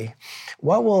last day,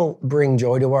 what will bring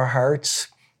joy to our hearts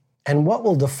And what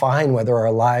will define whether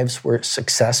our lives were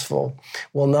successful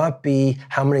will not be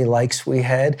how many likes we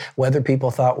had, whether people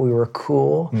thought we were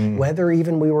cool, whether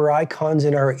even we were icons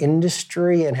in our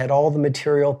industry and had all the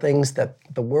material things that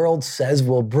the world says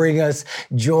will bring us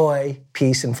joy,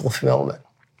 peace, and fulfillment.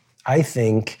 I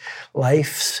think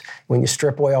life's, when you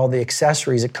strip away all the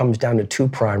accessories, it comes down to two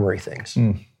primary things.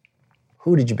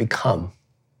 Who did you become?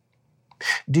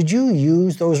 Did you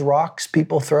use those rocks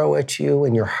people throw at you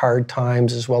in your hard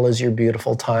times as well as your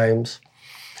beautiful times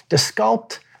to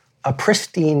sculpt a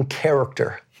pristine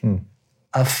character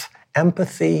of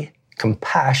empathy,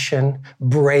 compassion,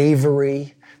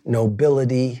 bravery,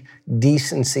 nobility,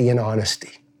 decency, and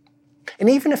honesty? And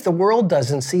even if the world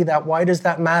doesn't see that, why does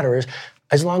that matter?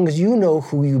 As long as you know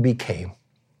who you became.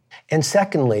 And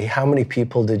secondly, how many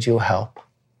people did you help?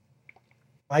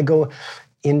 I go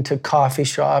into coffee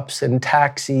shops and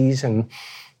taxis and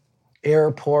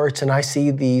airports, and I see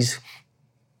these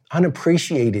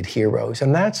unappreciated heroes.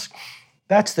 And that's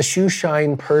the shoe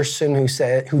shine person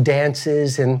who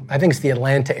dances, and I think it's the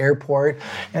Atlanta airport.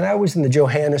 And I was in the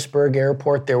Johannesburg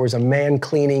airport. There was a man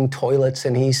cleaning toilets,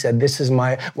 and he said, "This is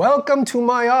welcome to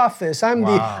my office. I'm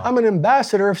an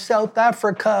ambassador of South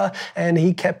Africa." And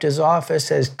he kept his office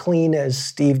as clean as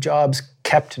Steve Jobs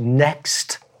kept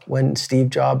Next when Steve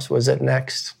Jobs was at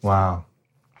Next. Wow.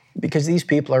 Because these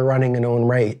people are running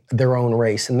their own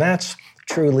race, and that's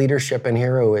true leadership and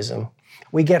heroism.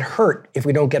 We get hurt if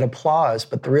we don't get applause,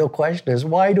 but the real question is,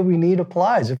 why do we need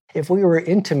applause? If we were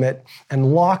intimate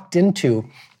and locked into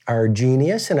our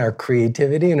genius and our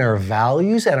creativity and our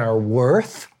values and our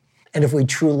worth, and if we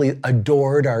truly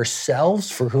adored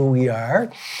ourselves for who we are,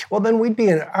 well, then we'd be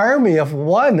an army of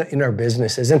one in our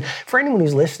businesses. And for anyone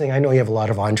who's listening, I know you have a lot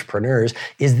of entrepreneurs.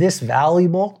 Is this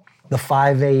valuable? The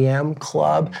 5 a.m.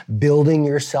 club, building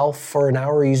yourself for an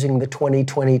hour using the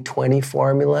 20-20-20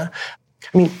 formula?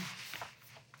 I mean,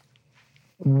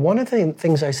 one of the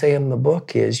things I say in the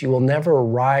book is you will never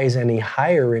rise any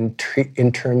higher in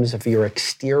terms of your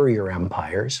exterior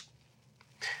empires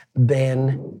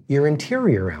than your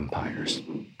interior empires.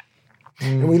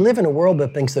 And we live in a world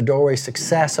that thinks the doorway to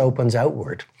success opens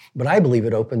outward, but I believe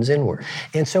it opens inward.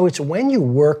 And so it's when you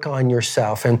work on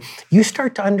yourself and you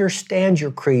start to understand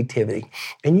your creativity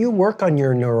and you work on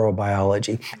your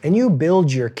neurobiology and you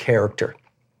build your character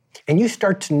and you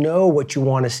start to know what you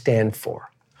want to stand for.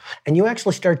 And you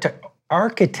actually start to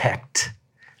architect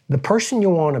the person you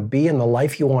want to be and the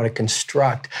life you want to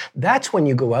construct. That's when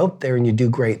you go out there and you do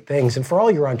great things. And for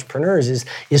all your entrepreneurs, is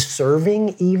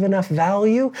serving even of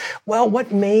value? Well,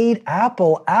 what made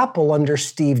Apple under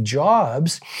Steve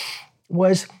Jobs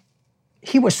was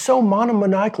he was so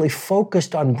monomaniacally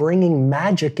focused on bringing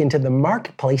magic into the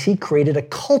marketplace, he created a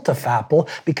cult of Apple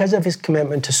because of his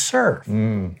commitment to serve.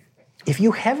 If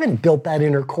you haven't built that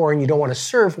inner core and you don't want to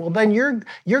serve, well, then you're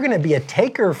going to be a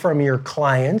taker from your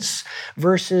clients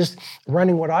versus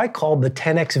running what I call the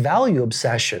 10x value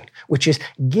obsession, which is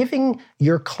giving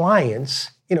your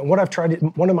clients, what I've tried,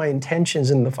 one of my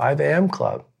intentions in the 5 a.m.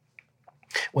 club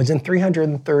was in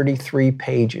 333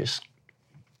 pages,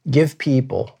 give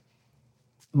people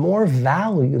more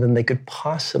value than they could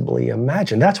possibly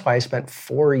imagine. That's why I spent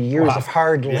 4 years of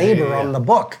hard labor on the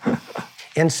book.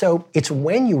 And so it's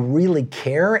when you really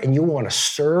care and you want to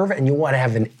serve and you want to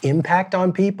have an impact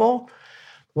on people,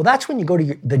 well, that's when you go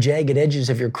to the jagged edges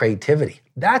of your creativity.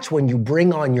 That's when you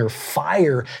bring on your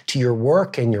fire to your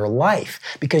work and your life,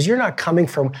 because you're not coming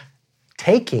from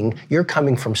taking, you're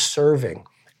coming from serving.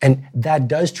 And that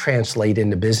does translate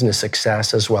into business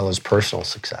success as well as personal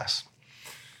success.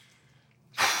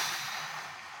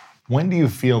 When do you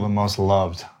feel the most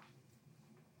loved?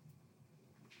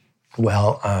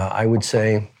 Well, I would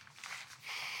say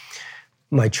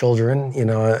my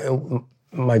children,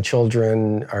 my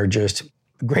children are just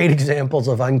great examples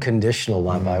of unconditional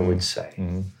love, I would say.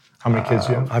 How many kids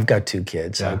do you have? I've got 2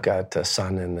 kids. Yeah. I've got a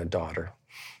son and a daughter.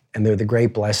 And they're the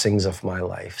great blessings of my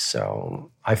life. So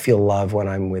I feel love when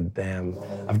I'm with them.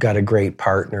 I've got a great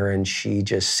partner and she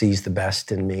just sees the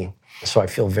best in me. So I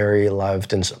feel very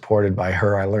loved and supported by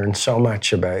her. I learned so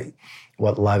much about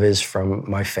what love is from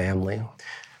my family.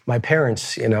 My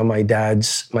parents, my dad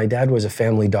was a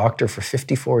family doctor for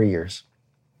 54 years.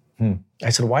 I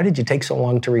said, "Why did you take so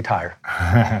long to retire?"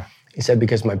 He said,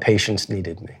 "Because my patients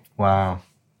needed me." Wow.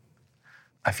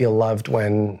 I feel loved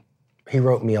when he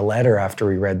wrote me a letter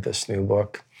after he read this new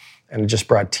book, and it just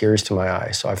brought tears to my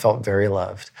eyes. So I felt very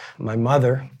loved. My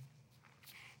mother,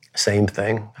 same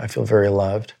thing. I feel very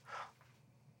loved.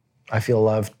 I feel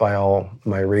loved by all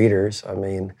my readers. I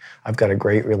mean, I've got a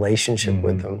great relationship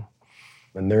with them.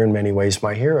 And they're in many ways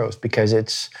my heroes because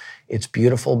it's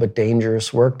beautiful but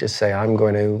dangerous work to say, I'm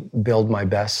going to build my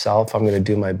best self, I'm going to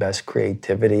do my best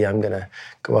creativity, I'm going to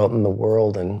go out in the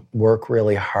world and work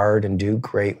really hard and do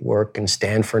great work and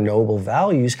stand for noble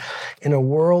values in a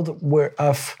world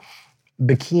of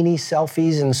bikini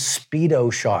selfies and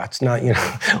Speedo shots, not,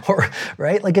 or,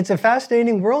 right? Like, it's a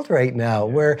fascinating world right now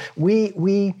where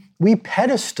we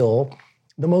pedestal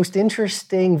the most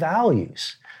interesting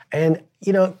values. And,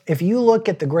 if you look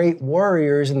at the great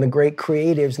warriors and the great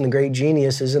creatives and the great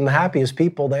geniuses and the happiest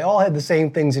people, they all had the same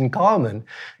things in common.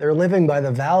 They're living by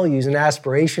the values and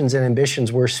aspirations and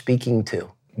ambitions we're speaking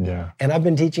to. Yeah. And I've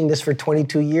been teaching this for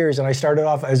 22 years, and I started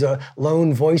off as a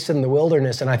lone voice in the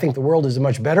wilderness, and I think the world is a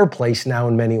much better place now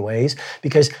in many ways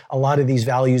because a lot of these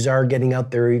values are getting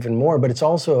out there even more, but it's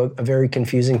also a very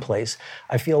confusing place.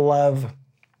 I feel loved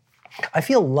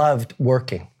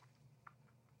working.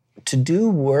 To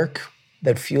do work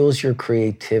that fuels your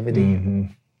creativity,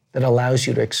 that allows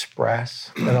you to express,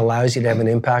 that allows you to have an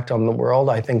impact on the world,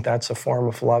 I think that's a form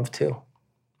of love too.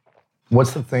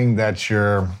 What's the thing that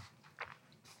you're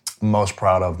most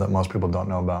proud of that most people don't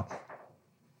know about?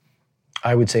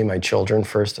 I would say my children,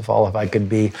 first of all. If I could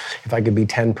be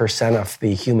 10% of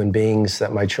the human beings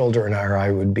that my children are,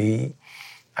 I would be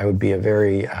a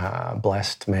very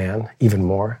blessed man, even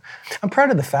more. I'm proud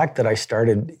of the fact that I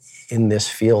started in this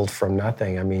field from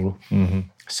nothing. I mean,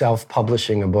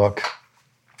 self-publishing a book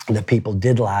that people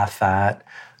did laugh at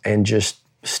and just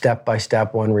step by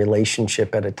step, one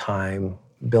relationship at a time,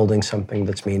 building something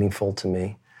that's meaningful to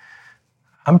me.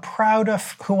 I'm proud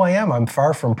of who I am. I'm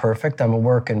far from perfect. I'm a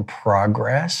work in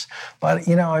progress. But,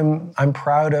 I'm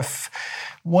proud of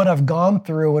what I've gone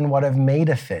through and what I've made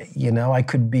of it.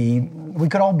 We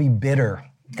could all be bitter,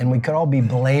 and we could all be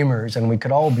blamers, and we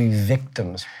could all be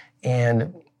victims.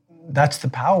 And that's the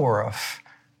power of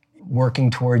working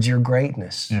towards your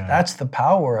greatness. Yeah. That's the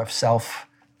power of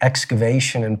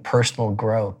self-excavation and personal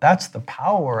growth. That's the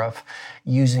power of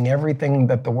using everything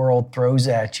that the world throws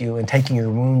at you and taking your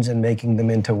wounds and making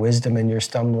them into wisdom and your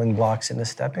stumbling blocks into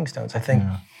stepping stones. I think,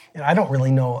 I don't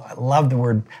really know, I love the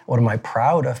word, what am I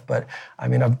proud of? But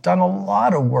I've done a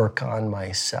lot of work on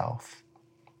myself.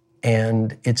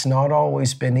 And it's not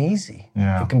always been easy.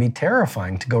 Yeah. It can be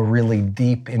terrifying to go really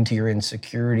deep into your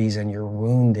insecurities and your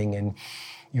wounding and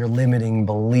your limiting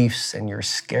beliefs and your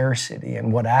scarcity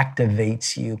and what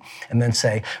activates you. And then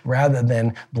say, rather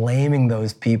than blaming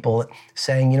those people,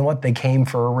 saying, they came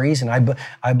for a reason.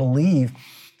 I believe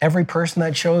every person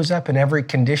that shows up in every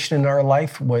condition in our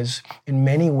life was in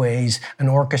many ways an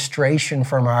orchestration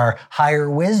from our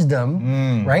higher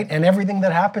wisdom, right? And everything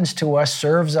that happens to us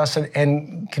serves us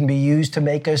and can be used to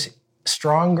make us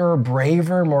stronger,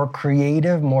 braver, more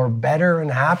creative, more better and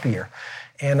happier.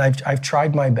 And I've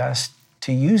tried my best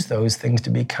to use those things to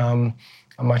become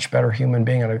a much better human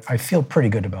being. And I feel pretty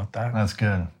good about that. That's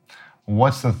good.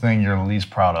 What's the thing you're least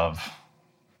proud of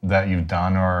that you've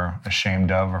done or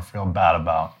ashamed of or feel bad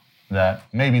about that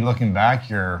maybe looking back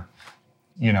you're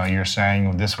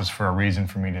saying this was for a reason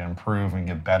for me to improve and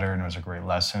get better and it was a great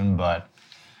lesson, but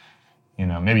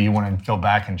maybe you want to go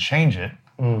back and change it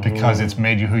because it's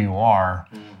made you who you are,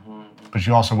 but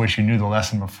you also wish you knew the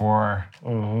lesson before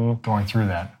going through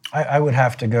that? I would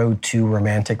have to go to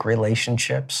romantic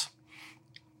relationships.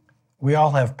 We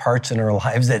all have parts in our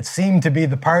lives that seem to be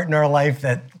the part in our life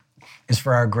that is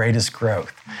for our greatest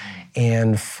growth.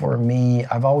 And for me,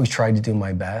 I've always tried to do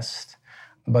my best,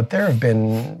 but there have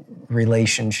been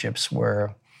relationships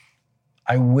where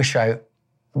I wish I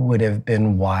would have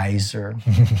been wiser.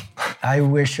 I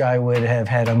wish I would have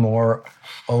had a more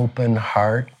open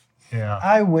heart. Yeah.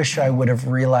 I wish I would have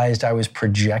realized I was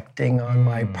projecting on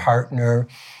my partner,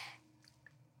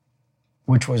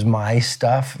 which was my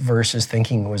stuff, versus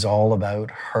thinking it was all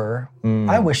about her.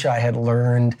 I wish I had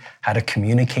learned how to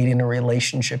communicate in a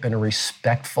relationship in a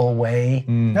respectful way.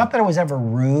 Not that I was ever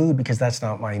rude, because that's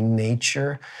not my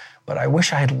nature, but I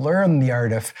wish I had learned the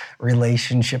art of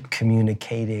relationship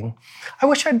communicating. I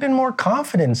wish I'd been more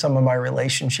confident in some of my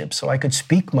relationships so I could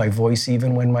speak my voice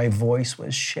even when my voice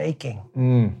was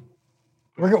shaking.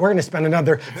 We're going to spend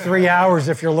another 3 hours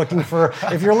if you're looking for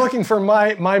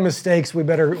my mistakes. We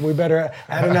better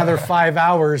add another 5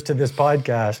 hours to this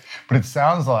podcast. But it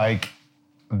sounds like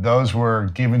those were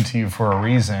given to you for a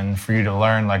reason, for you to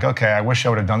learn. Like, okay, I wish I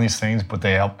would have done these things, but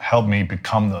they helped me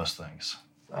become those things.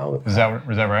 Oh, is that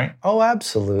right? Oh,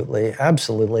 absolutely,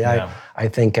 absolutely. Yeah. I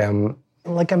think.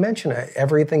 Like I mentioned,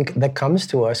 everything that comes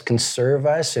to us can serve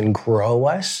us and grow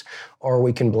us, or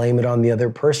we can blame it on the other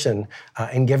person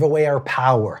and give away our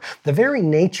power. The very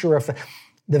nature of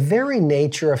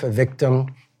a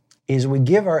victim is we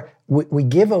give we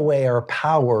give away our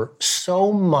power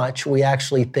so much we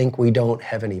actually think we don't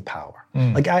have any power.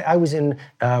 Like I was in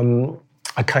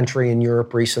a country in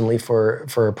Europe recently for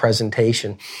a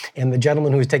presentation, and the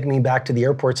gentleman who was taking me back to the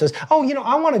airport says, "Oh,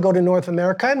 I want to go to North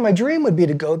America, and my dream would be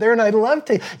to go there, and I'd love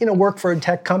to, work for a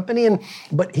tech company."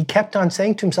 But he kept on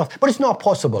saying to himself, "But it's not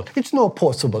possible. It's not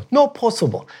possible. Not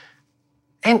possible."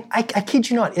 And I kid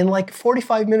you not, in like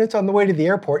 45 minutes on the way to the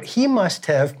airport, he must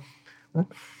have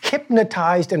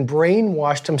hypnotized and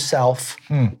brainwashed himself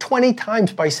 20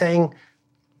 times by saying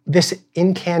this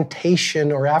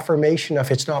incantation or affirmation of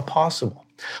it's not possible.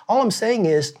 All I'm saying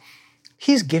is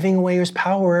he's giving away his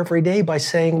power every day by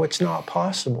saying what's not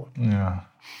possible. Yeah.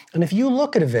 And if you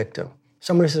look at a victim,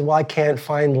 somebody says, well, I can't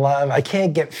find love, I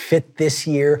can't get fit this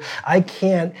year, I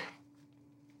can't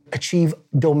achieve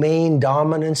domain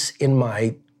dominance in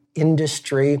my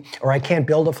industry, or I can't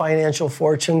build a financial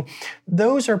fortune.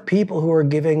 Those are people who are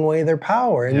giving away their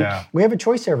power. And we have a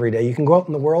choice every day. You can go out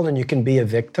in the world and you can be a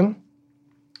victim,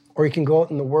 or you can go out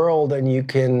in the world and you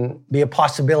can be a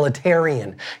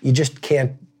possibilitarian. You just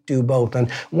can't do both.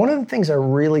 And one of the things I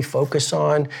really focus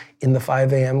on in the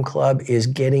 5 a.m. Club is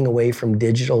getting away from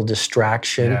digital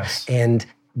distraction and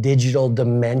digital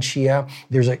dementia.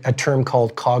 There's a term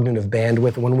called cognitive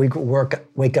bandwidth. When we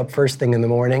wake up first thing in the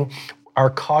morning, our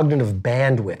cognitive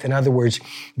bandwidth, in other words,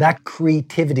 that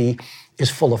creativity is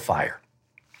full of fire.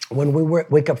 When we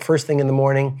wake up first thing in the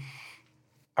morning,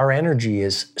 our energy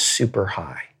is super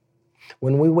high.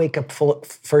 When we wake up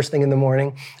first thing in the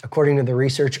morning, according to the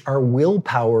research, our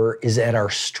willpower is at our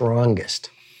strongest.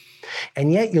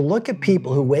 And yet you look at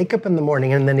people who wake up in the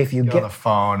morning, and then if you get on the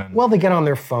phone. Well, they get on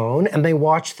their phone and they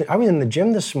watch. I was in the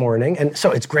gym this morning, and so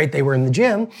it's great they were in the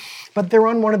gym, but they're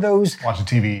on one of those. Watching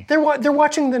TV. They're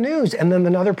watching the news, and then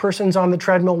another person's on the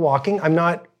treadmill walking. I'm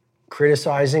not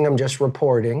criticizing, I'm just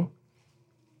reporting.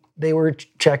 They were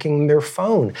checking their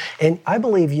phone. And I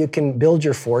believe you can build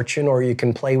your fortune or you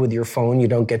can play with your phone. You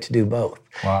don't get to do both.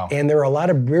 Wow. And there are a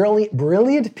lot of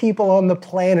brilliant people on the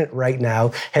planet right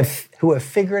now who have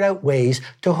figured out ways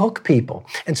to hook people.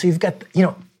 And so you've got,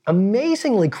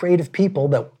 amazingly creative people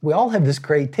that we all have this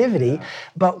creativity,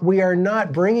 but we are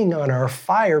not bringing on our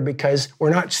fire because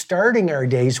we're not starting our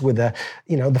days with the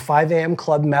 5 a.m.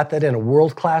 Club method and a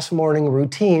world-class morning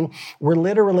routine. We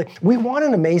want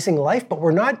an amazing life, but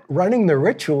we're not running the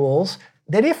rituals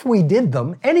that if we did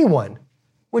them, anyone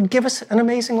would give us an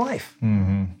amazing life.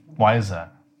 Mm-hmm. Why is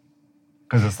that?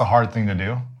 Because it's the hard thing to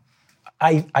do?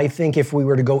 I think if we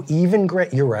were to go even,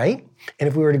 you're right, and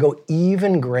if we were to go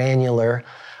even granular,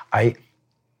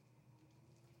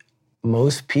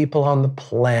 most people on the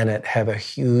planet have a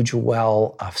huge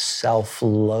well of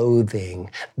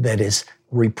self-loathing that is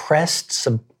repressed,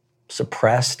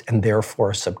 suppressed, and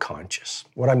therefore subconscious.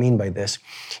 What I mean by this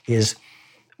is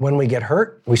when we get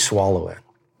hurt, we swallow it.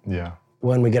 Yeah.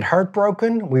 When we get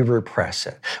heartbroken, we repress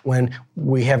it. When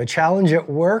we have a challenge at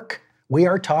work, we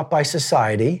are taught by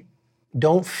society,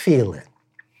 don't feel it.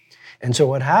 And so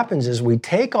what happens is we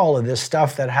take all of this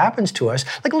stuff that happens to us,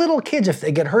 like little kids, if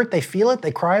they get hurt, they feel it,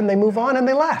 they cry, and they move on, and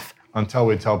they laugh. Until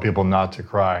we tell people not to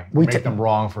cry. We make them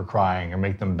wrong for crying or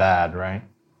make them bad, right?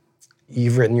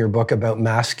 You've written your book about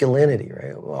masculinity,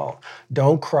 right? Well,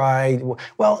 don't cry.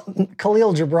 Well,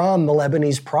 Khalil Gibran, the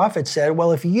Lebanese prophet, said,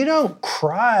 well, if you don't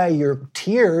cry your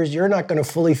tears, you're not going to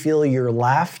fully feel your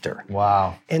laughter.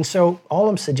 Wow. And so all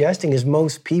I'm suggesting is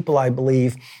most people, I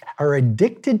believe, are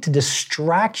addicted to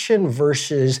distraction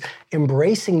versus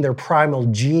embracing their primal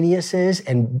geniuses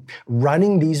and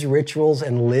running these rituals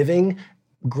and living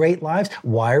great lives.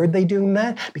 Why are they doing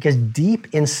that? Because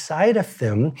deep inside of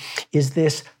them is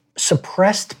this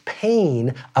suppressed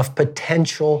pain of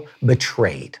potential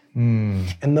betrayed. And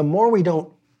the more we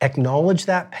don't acknowledge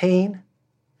that pain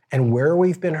and where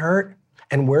we've been hurt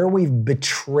and where we've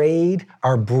betrayed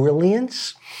our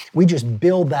brilliance, we just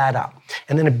build that up.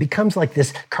 And then it becomes like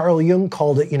this, Carl Jung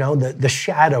called it, the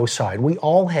shadow side. We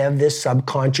all have this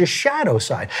subconscious shadow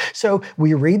side. So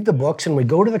we read the books and we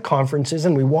go to the conferences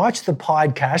and we watch the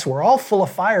podcasts. We're all full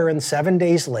of fire, and 7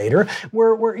 days later,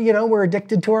 we're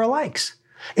addicted to our likes.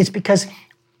 It's because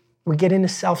we get into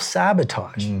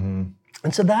self-sabotage. Mm-hmm.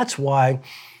 And so that's why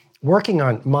working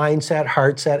on mindset,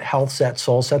 heart set, health set,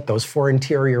 soul set, those 4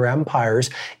 interior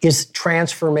empires, is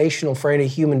transformational for any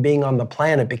human being on the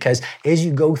planet, because as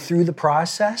you go through the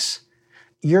process,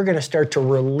 you're going to start to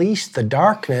release the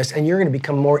darkness and you're going to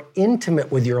become more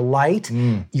intimate with your light,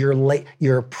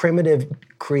 your primitive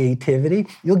creativity.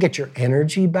 You'll get your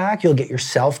energy back. You'll get your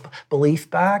self-belief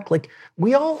back. Like,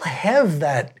 we all have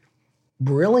that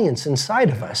brilliance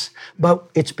inside of us, but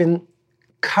it's been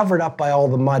covered up by all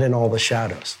the mud and all the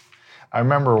shadows. I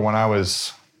remember when I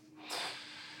was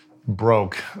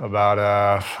broke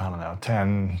about,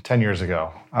 10 years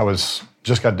ago.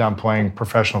 Just got done playing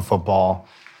professional football.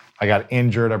 I got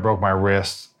injured. I broke my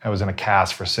wrist. I was in a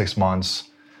cast for 6 months,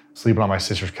 sleeping on my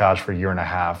sister's couch for a year and a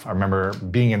half. I remember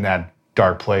being in that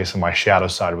dark place and my shadow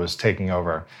side was taking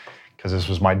over because this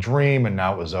was my dream and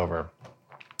now it was over.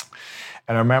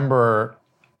 And I remember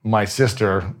my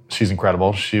sister, she's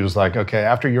incredible. She was like, okay,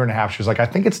 after a year and a half, she was like, I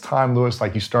think it's time, Louis,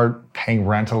 like you start paying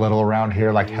rent a little around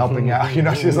here, like helping out. You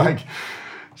know, she's like,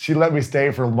 she let me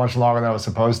stay for much longer than I was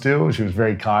supposed to. She was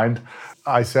very kind.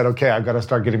 I said, okay, I've got to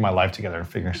start getting my life together and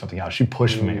figuring something out. She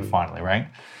pushed me finally, right?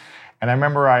 And I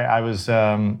remember I was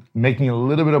making a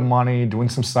little bit of money, doing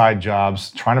some side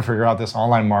jobs, trying to figure out this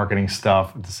online marketing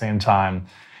stuff at the same time.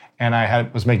 And I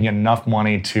was making enough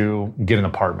money to get an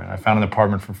apartment. I found an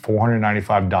apartment for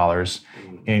 $495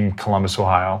 in Columbus,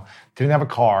 Ohio. Didn't have a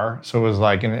car, so it was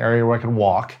like in an area where I could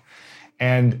walk.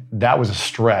 And that was a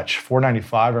stretch.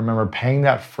 $495, I remember paying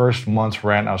that first month's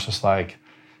rent. I was just like,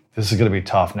 this is gonna be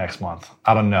tough next month.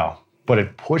 I don't know. But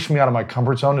it pushed me out of my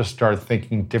comfort zone to start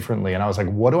thinking differently. And I was like,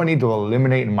 what do I need to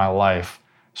eliminate in my life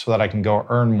so that I can go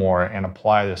earn more and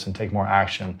apply this and take more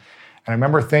action? And I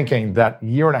remember thinking that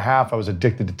year and a half, I was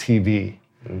addicted to TV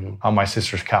on my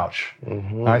sister's couch.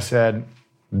 And I said,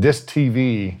 this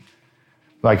TV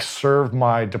like served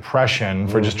my depression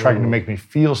for just trying to make me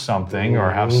feel something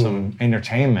or have some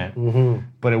entertainment,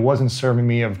 but it wasn't serving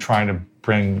me of trying to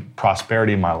bring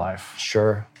prosperity in my life.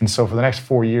 Sure. And so for the next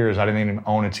 4 years, I didn't even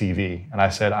own a TV. And I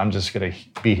said, I'm just gonna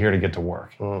be here to get to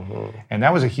work. And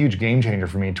that was a huge game changer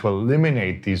for me to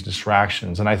eliminate these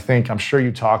distractions. And I'm sure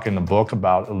you talk in the book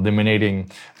about eliminating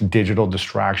digital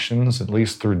distractions, at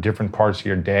least through different parts of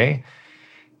your day.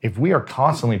 If we are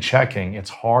constantly checking, it's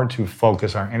hard to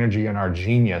focus our energy and our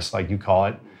genius, like you call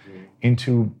it,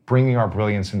 into bringing our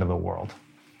brilliance into the world.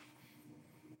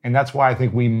 And that's why I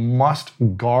think we must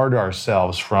guard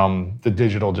ourselves from the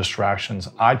digital distractions.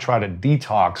 I try to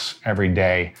detox every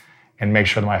day and make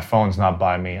sure that my phone's not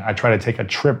by me. I try to take a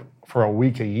trip for a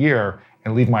week, a year,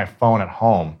 and leave my phone at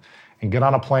home and get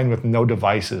on a plane with no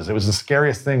devices. It was the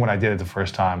scariest thing when I did it the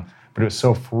first time, but it was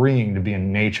so freeing to be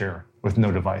in nature with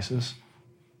no devices.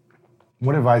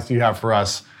 What advice do you have for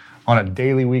us on a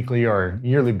daily, weekly, or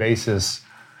yearly basis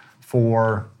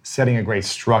for setting a great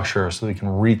structure so we can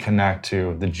reconnect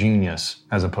to the genius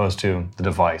as opposed to the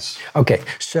device? Okay,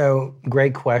 so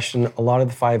great question. A lot of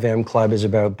the 5am Club is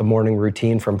about the morning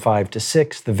routine from 5 to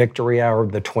 6, the victory hour,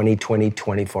 the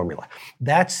 20-20-20 formula.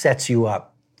 That sets you up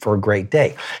for a great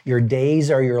day. Your days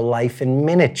are your life in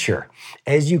miniature.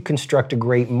 As you construct a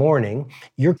great morning,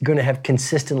 you're going to have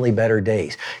consistently better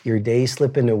days. Your days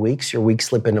slip into weeks, your weeks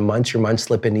slip into months, your months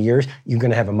slip into years, you're going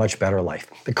to have a much better life.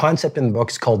 The concept in the book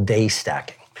is called day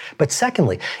stacking. But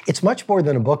secondly, it's much more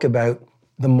than a book about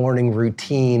the morning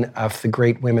routine of the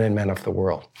great women and men of the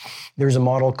world. There's a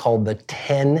model called the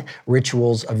 10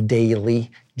 Rituals of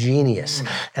Daily Genius.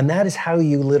 And that is how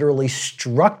you literally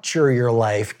structure your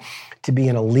life to be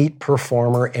an elite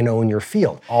performer and own your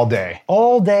field. All day.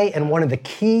 All day, and one of the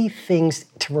key things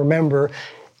to remember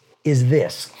is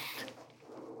this.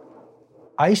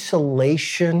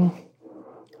 Isolation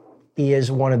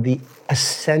is one of the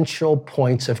essential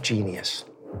points of genius.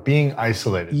 Being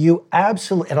isolated. You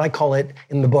absolutely, and I call it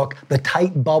in the book, the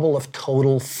tight bubble of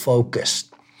total focus.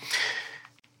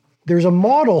 There's a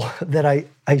model that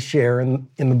I share in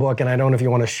the book, and I don't know if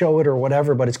you want to show it or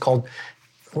whatever, but it's called,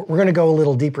 we're going to go a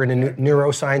little deeper into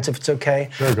neuroscience if it's okay.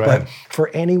 Sure, go ahead. But for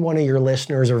any one of your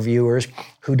listeners or viewers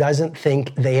who doesn't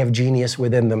think they have genius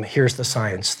within them, here's the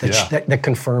science that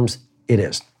confirms it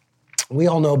is. We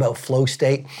all know about flow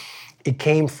state. It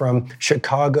came from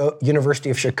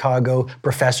University of Chicago,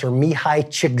 Professor Mihai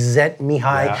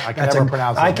Csikszentmihalyi. Yeah,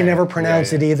 I can never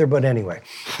pronounce it either, but anyway.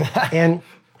 And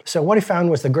so what he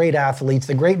found was the great athletes,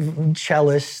 the great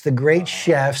cellists, the great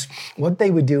chefs, what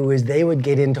they would do is they would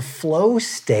get into flow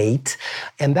state,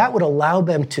 and that would allow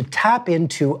them to tap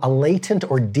into a latent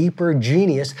or deeper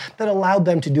genius that allowed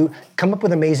them to come up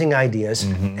with amazing ideas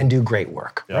and do great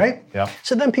work, right? Yeah.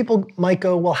 So then people might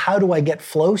go, well, how do I get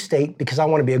flow state? Because I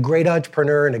want to be a great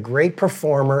entrepreneur and a great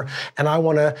performer, and I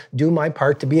want to do my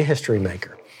part to be a history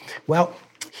maker. Well,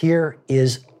 here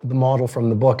is the model from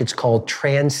the book. It's called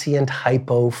transient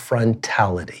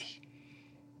hypofrontality.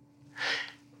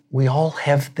 We all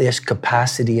have this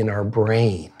capacity in our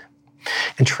brain.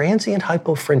 And transient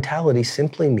hypofrontality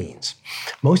simply means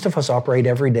most of us operate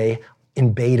every day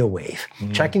in beta wave,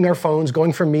 checking our phones,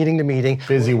 going from meeting to meeting.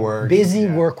 Busy work. Busy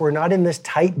work. We're not in this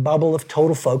tight bubble of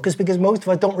total focus because most of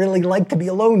us don't really like to be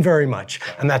alone very much.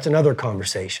 And that's another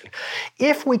conversation.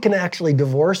 If we can actually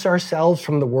divorce ourselves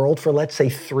from the world for, let's say,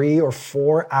 3 or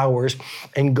 4 hours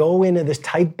and go into this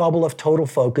tight bubble of total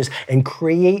focus and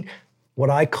create what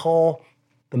I call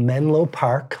the Menlo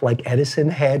Park, like Edison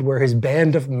had, where his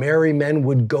band of merry men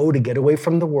would go to get away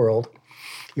from the world,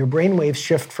 your brain waves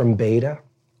shift from beta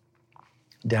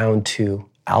down to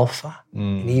alpha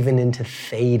and even into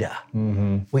theta.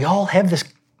 We all have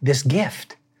this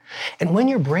gift. And when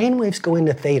your brain waves go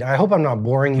into theta, I hope I'm not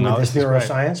boring you with this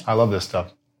neuroscience. I love this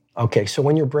stuff. Okay, so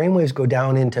when your brain waves go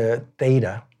down into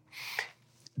theta,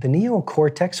 the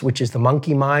neocortex, which is the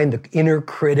monkey mind, the inner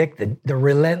critic, the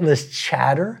relentless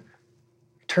chatter,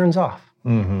 turns off.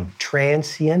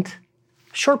 Transient,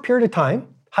 short period of time,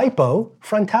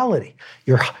 hypofrontality.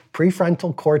 Your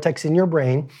prefrontal cortex in your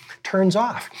brain turns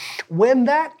off. When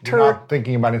that You're not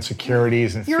thinking about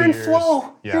insecurities and you're fears. in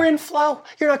flow. Yeah. You're in flow.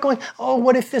 You're not going, oh,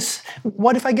 what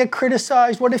if I get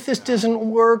criticized? What if this doesn't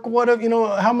work? What if,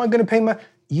 how am I going to pay my...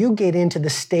 You get into the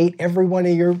state every one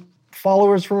of your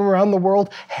followers from around the world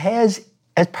has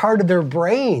as part of their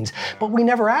brains. But we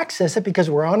never access it because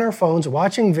we're on our phones,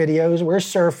 watching videos, we're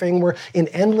surfing, we're in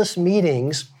endless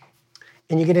meetings,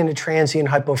 and you get into transient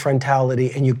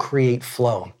hypofrontality and you create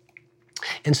flow.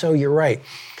 And so you're right.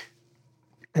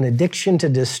 An addiction to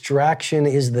distraction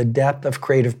is the depth of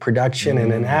creative production,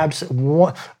 and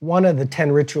one of the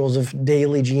 10 rituals of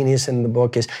daily genius in the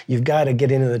book is you've got to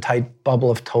get into the tight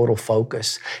bubble of total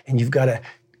focus, and you've got to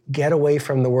get away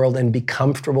from the world and be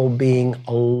comfortable being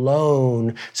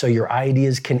alone so your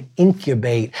ideas can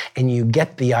incubate and you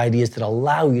get the ideas that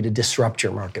allow you to disrupt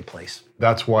your marketplace.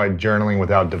 That's why journaling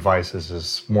without devices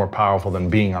is more powerful than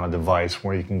being on a device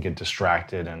where you can get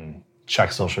distracted and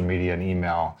check social media and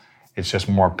email. It's just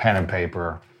more pen and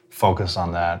paper, focus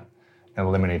on that, and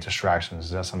eliminate distractions.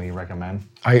 Is that something you recommend?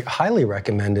 I highly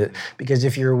recommend it because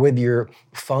if you're with your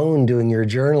phone doing your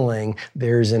journaling,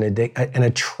 there's an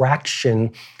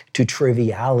attraction to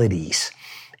trivialities.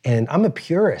 And I'm a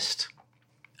purist.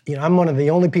 I'm one of the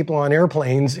only people on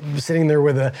airplanes sitting there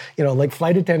with like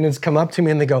flight attendants come up to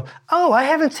me and they go, oh, I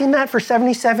haven't seen that for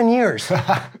 77 years.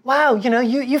 Wow,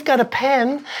 you've got a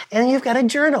pen and you've got a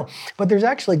journal. But there's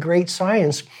actually great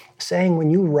science saying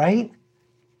when you write,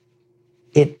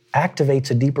 it activates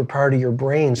a deeper part of your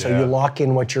brain, so you lock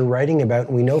in what you're writing about.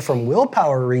 And we know from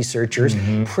willpower researchers,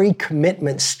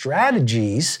 pre-commitment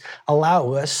strategies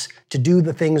allow us to do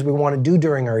the things we want to do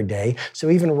during our day. So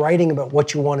even writing about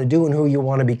what you want to do and who you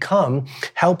want to become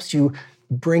helps you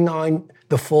bring on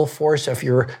the full force of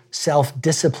your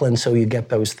self-discipline so you get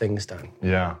those things done.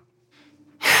 Yeah.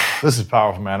 This is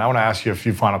powerful, man. I want to ask you a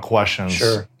few final questions.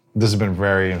 Sure. This has been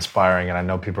very inspiring, and I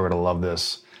know people are going to love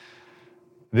this.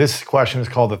 This question is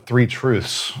called the 3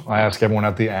 truths. I ask everyone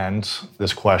at the end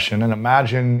this question, and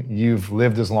imagine you've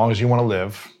lived as long as you want to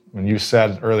live, and you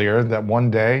said earlier that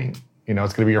one day,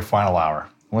 it's going to be your final hour.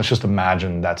 Let's just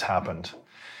imagine that's happened.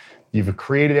 You've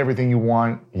created everything you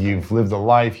want, you've lived a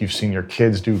life, you've seen your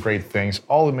kids do great things,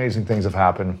 all amazing things have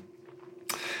happened.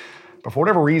 But for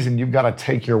whatever reason, you've got to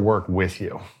take your work with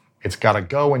you. It's got to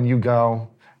go when you go,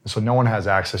 so no one has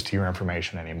access to your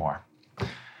information anymore.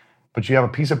 But you have a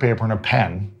piece of paper and a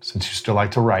pen, since you still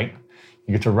like to write.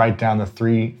 You get to write down the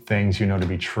 3 things you know to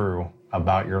be true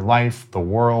about your life, the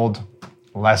world,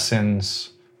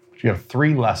 lessons. You have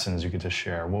 3 lessons you get to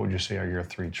share. What would you say are your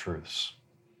 3 truths?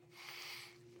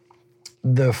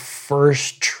 The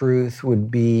first truth would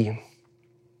be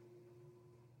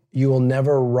you will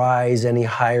never rise any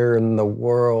higher in the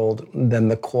world than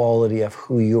the quality of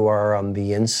who you are on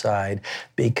the inside,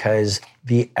 because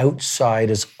the outside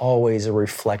is always a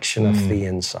reflection of the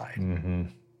inside.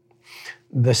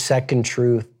 The second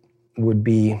truth would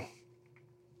be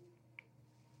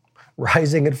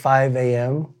rising at 5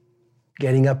 a.m.,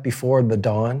 getting up before the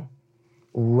dawn,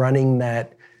 running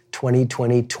that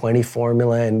 20-20-20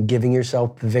 formula and giving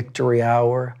yourself the victory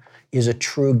hour is a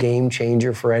true game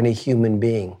changer for any human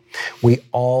being. We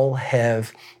all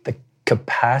have the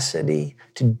capacity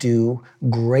to do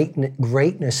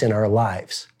greatness in our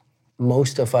lives.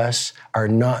 Most of us are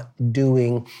not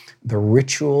doing the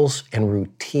rituals and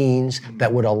routines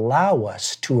that would allow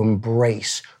us to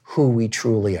embrace who we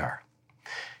truly are.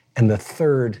 And the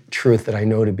third truth that I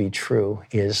know to be true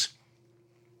is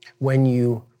when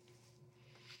you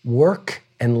work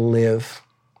and live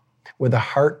with a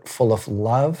heart full of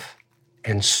love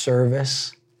and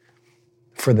service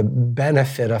for the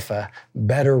benefit of a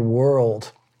better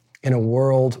world, in a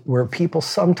world where people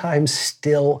sometimes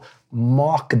still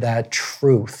mock that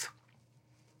truth,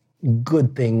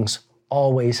 good things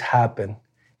always happen,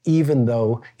 even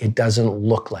though it doesn't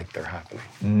look like they're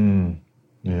happening.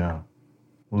 Yeah.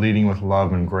 Leading with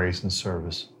love and grace and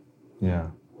service. Yeah,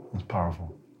 that's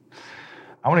powerful.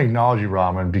 I want to acknowledge you,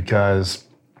 Robin, because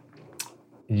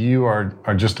you are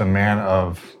just a man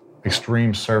of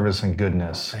extreme service and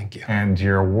goodness. Thank you. And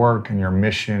your work and your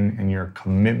mission and your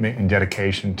commitment and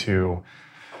dedication to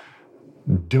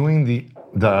doing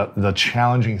the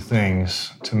challenging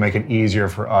things to make it easier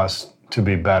for us to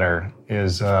be better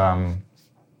is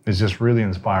just really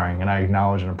inspiring. And I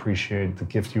acknowledge and appreciate the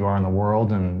gift you are in the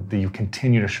world, and that you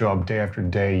continue to show up day after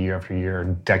day, year after year,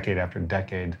 decade after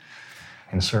decade,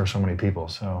 and serve so many people.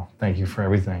 So thank you for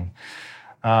everything.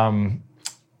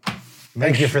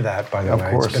 Thank you for that, by the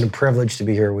way. Course. It's been a privilege to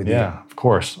be here with you. Yeah, of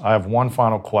course. I have one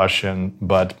final question,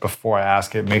 but before I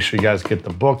ask it, make sure you guys get the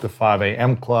book, The 5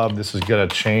 a.m. Club. This is going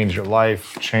to change your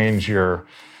life, change your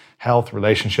health,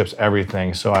 relationships,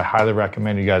 everything. So I highly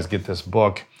recommend you guys get this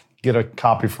book, get a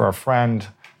copy for a friend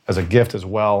as a gift as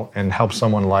well, and help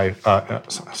someone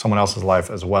else's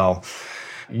life as well.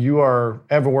 You are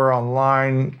everywhere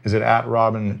online. Is it at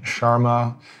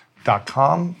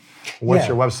robinsharma.com? What's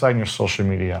your website and your social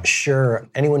media? Sure.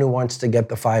 Anyone who wants to get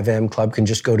the 5 a.m. Club can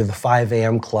just go to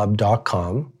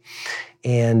the5amclub.com.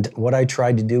 And what I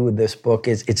tried to do with this book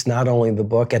is, it's not only the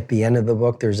book. At the end of the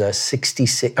book, there's a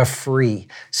free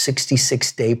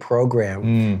 66-day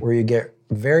program where you get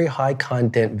very high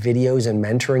content videos and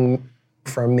mentoring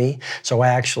from me. So I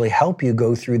actually help you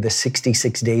go through the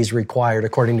 66 days required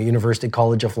according to University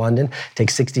College of London. It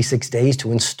takes 66 days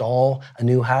to install a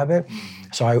new habit.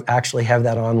 So I actually have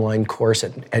that online course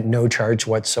at no charge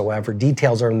whatsoever.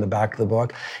 Details are in the back of the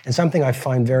book. And something I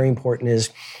find very important is,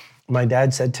 my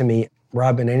dad said to me,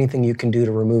 Robin, anything you can do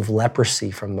to remove leprosy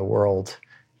from the world,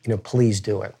 please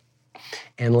do it.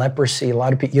 And leprosy, a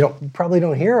lot of people, you probably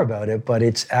don't hear about it, but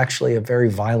it's actually a very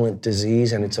violent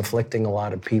disease and it's afflicting a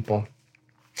lot of people.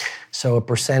 So a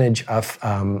percentage of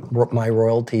my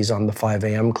royalties on the 5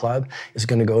 a.m. Club is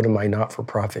going to go to my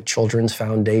not-for-profit Children's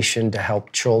Foundation to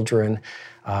help children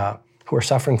who are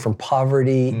suffering from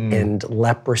poverty and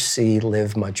leprosy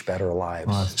live much better lives.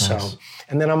 Oh, that's nice.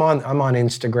 And then I'm on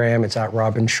Instagram. It's at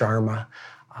Robin Sharma.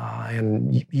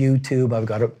 And YouTube, I've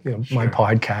got my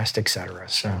podcast, et cetera.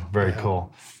 So, very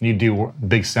cool. You do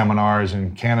big seminars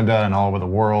in Canada and all over the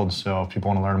world. So if people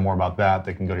want to learn more about that,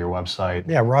 they can go to your website.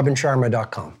 Yeah,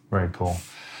 robinsharma.com. Very cool.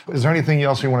 Is there anything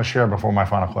else you want to share before my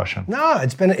final question? No,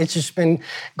 it's just been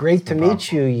great to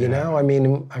meet you. You know, I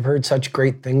mean, I've heard such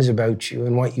great things about you,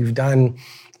 and what you've done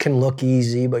can look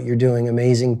easy, but you're doing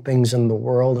amazing things in the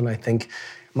world. And I think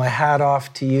my hat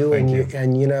off to you.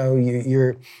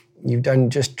 You've done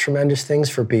just tremendous things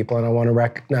for people, and I want to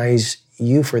recognize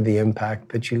you for the impact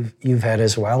that you've had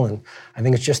as well. And I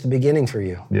think it's just the beginning for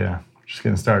you. Yeah, just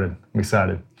getting started. I'm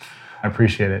excited. I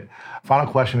appreciate it. Final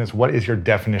question is, what is your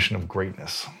definition of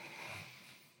greatness?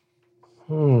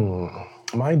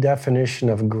 My definition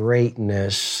of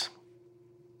greatness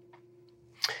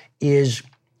is,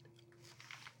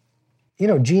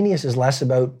 genius is less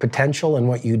about potential and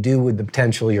what you do with the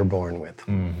potential you're born with.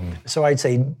 Mm-hmm. So I'd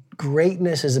say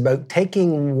greatness is about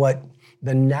taking what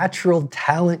the natural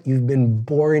talent you've been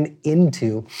born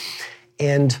into,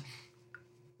 and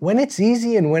when it's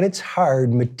easy and when it's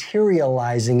hard,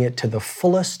 materializing it to the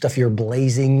fullest of your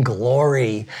blazing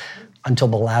glory until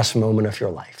the last moment of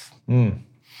your life. And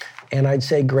I'd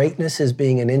say greatness is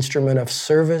being an instrument of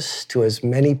service to as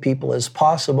many people as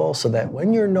possible, so that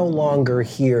when you're no longer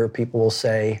here, people will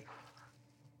say,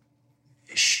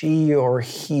 she or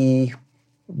he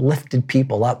lifted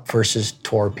people up versus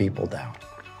tore people down.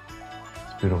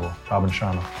 It's beautiful. Robin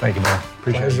Sharma. Thank you, man.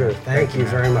 Appreciate Pleasure. it. Thank you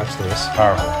very much, Lewis.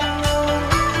 Powerful.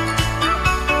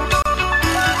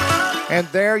 And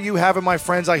there you have it, my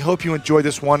friends. I hope you enjoyed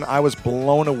this one. I was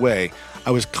blown away.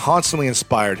 I was constantly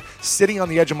inspired, sitting on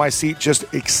the edge of my seat, just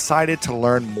excited to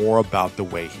learn more about the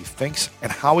way he thinks and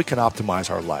how we can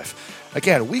optimize our life.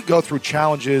 Again, we go through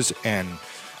challenges and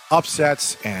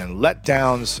upsets and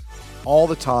letdowns all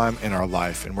the time in our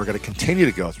life, and we're going to continue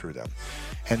to go through them.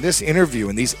 And this interview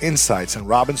and these insights and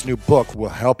Robin's new book will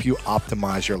help you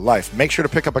optimize your life. Make sure to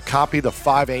pick up a copy of the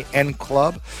 5 a.m.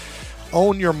 Club.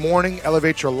 Own your morning,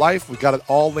 elevate your life. We've got it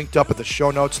all linked up at the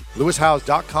show notes,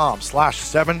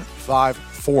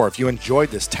 lewishowes.com/754. If you enjoyed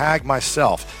this, tag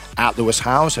myself at Lewis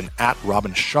Howes and at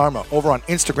Robin Sharma over on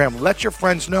Instagram. Let your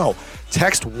friends know.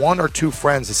 Text 1 or 2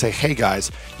 friends and say, hey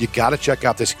guys, you got to check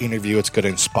out this interview. It's going to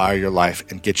inspire your life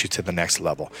and get you to the next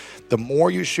level. The more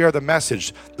you share the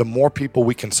message, the more people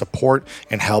we can support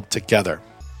and help together.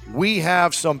 We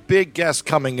have some big guests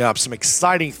coming up, some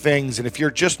exciting things. And if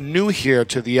you're just new here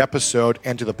to the episode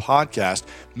and to the podcast,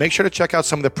 make sure to check out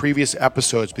some of the previous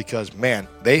episodes because, man,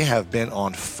 they have been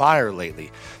on fire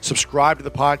lately. Subscribe to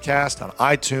the podcast on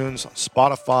iTunes, on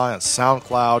Spotify, on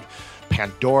SoundCloud,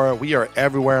 Pandora. We are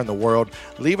everywhere in the world.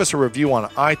 Leave us a review on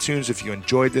iTunes if you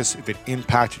enjoyed this, if it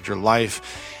impacted your life.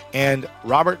 And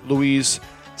Robert Louis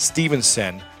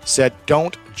Stevenson said,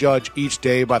 don't judge each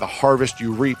day by the harvest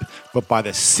you reap, but by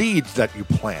the seeds that you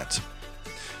plant.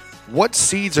 What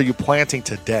seeds are you planting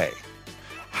today?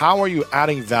 How are you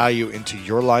adding value into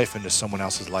your life and to someone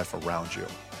else's life around you?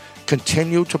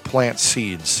 Continue to plant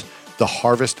seeds. The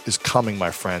harvest is coming,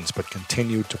 my friends, but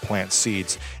continue to plant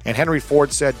seeds. And Henry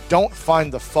Ford said, don't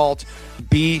find the fault,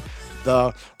 be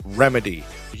the remedy.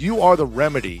 You are the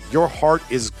remedy. Your heart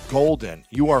is golden.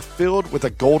 You are filled with a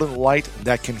golden light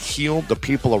that can heal the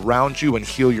people around you and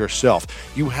heal yourself.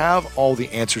 You have all the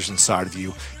answers inside of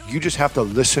you. You just have to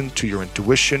listen to your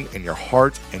intuition and your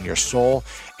heart and your soul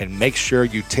and make sure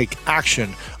you take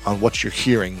action on what you're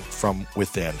hearing from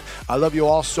within. I love you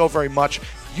all so very much.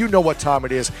 You know what time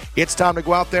it is. It's time to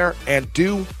go out there and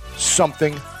do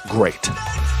something great.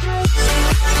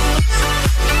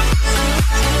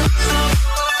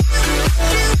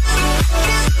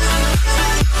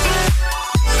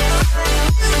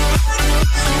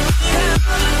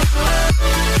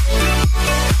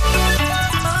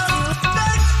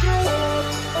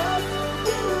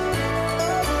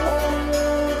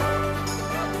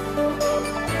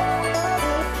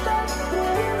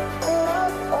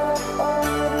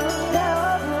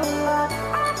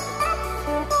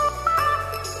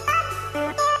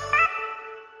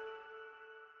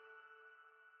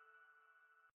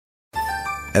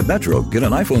 At Metro, get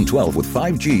an iPhone 12 with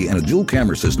 5G and a dual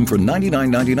camera system for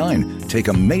 $99.99. Take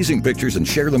amazing pictures and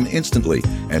share them instantly.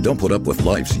 And don't put up with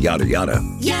life's yada yada.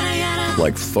 Yada yada.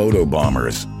 Like photo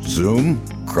bombers. Zoom,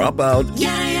 crop out,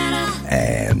 Yada yada.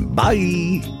 and bye.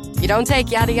 You don't take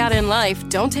yada yada in life,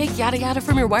 don't take yada yada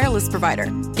from your wireless provider.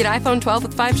 Get iPhone 12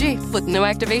 with 5G with no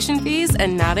activation fees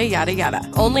and nada yada yada.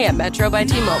 Only at Metro by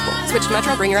T-Mobile. Switch to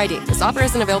Metro, bring your ID. This offer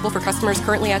isn't available for customers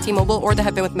currently at T-Mobile or that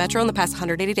have been with Metro in the past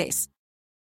 180 days.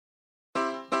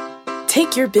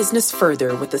 Take your business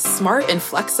further with the smart and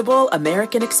flexible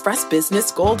American Express Business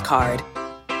Gold Card.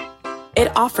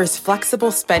 It offers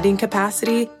flexible spending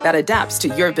capacity that adapts to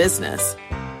your business.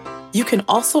 You can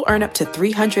also earn up to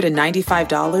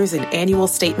 $395 in annual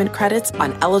statement credits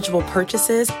on eligible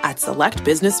purchases at select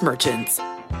business merchants.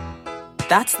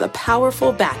 That's the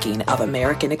powerful backing of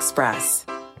American Express.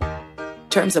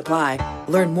 Terms apply.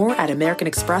 Learn more at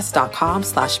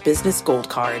americanexpress.com/business gold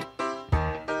card.